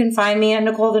 you can find me at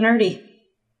Nicole the Nerdy.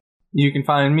 You can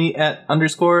find me at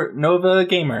 _Nova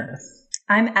Gamer.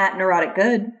 I'm at Neurotic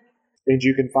Good. And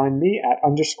you can find me at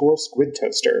 _Squid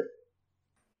Toaster.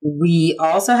 We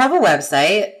also have a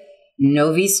website,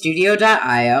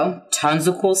 novistudio.io. Tons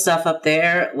of cool stuff up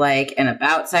there, like an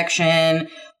about section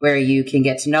where you can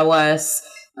get to know us.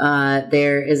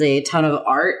 There is a ton of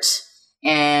art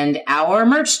and our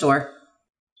merch store.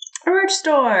 Our merch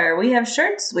store. We have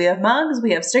shirts, we have mugs,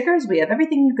 we have stickers, we have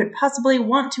everything you could possibly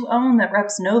want to own that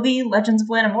reps Novi, Legends of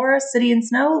Lanimora, City and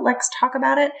Snow, Let's Talk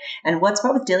About It, and What's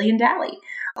What with Dilly and Dally.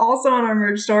 Also on our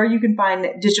merch store, you can find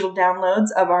digital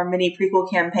downloads of our mini prequel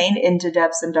campaign, Into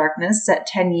Depths and Darkness, set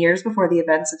 10 years before the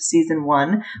events of Season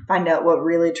 1. Find out what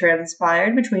really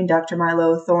transpired between Dr.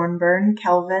 Milo Thornburn,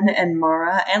 Kelvin, and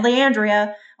Mara, and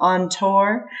Leandria on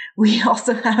tour. We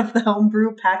also have the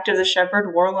homebrew Pact of the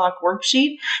Shepherd Warlock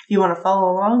worksheet. If you want to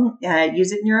follow along,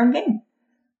 use it in your own game.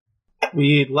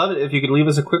 We'd love it if you could leave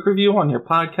us a quick review on your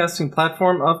podcasting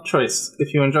platform of choice.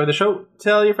 If you enjoy the show,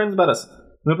 tell your friends about us.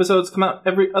 New episodes come out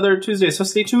every other Tuesday, so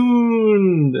stay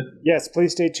tuned! Yes,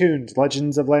 please stay tuned.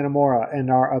 Legends of Lanimora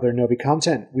and our other Novi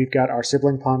content. We've got our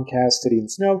sibling podcast, City and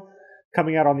Snow,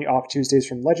 coming out on the off Tuesdays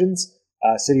from Legends.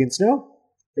 City and Snow,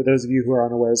 for those of you who are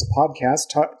unaware, is a podcast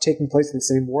taking place in the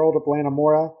same world of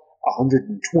Lanimora,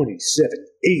 127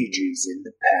 ages in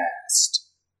the past.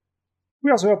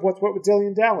 We also have What's What with Dilly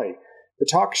and Dally, the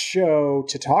talk show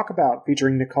to talk about,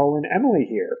 featuring Nicole and Emily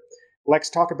here.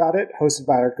 Let's Talk About It, hosted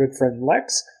by our good friend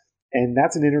Lex, and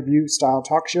that's an interview-style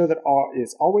talk show that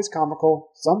is always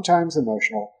comical, sometimes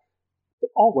emotional,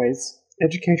 but always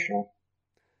educational.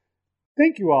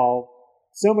 Thank you all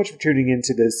so much for tuning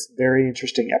into this very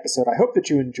interesting episode. I hope that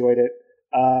you enjoyed it.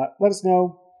 Let us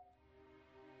know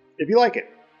if you like it.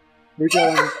 Reach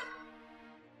out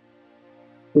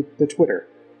on the Twitter,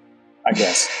 I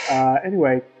guess.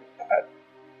 Anyway,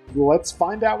 let's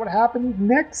find out what happened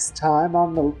next time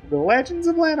on the Legends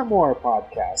of Lanimora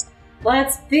podcast.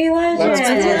 Let's be legends!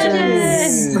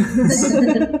 Let's be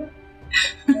legends!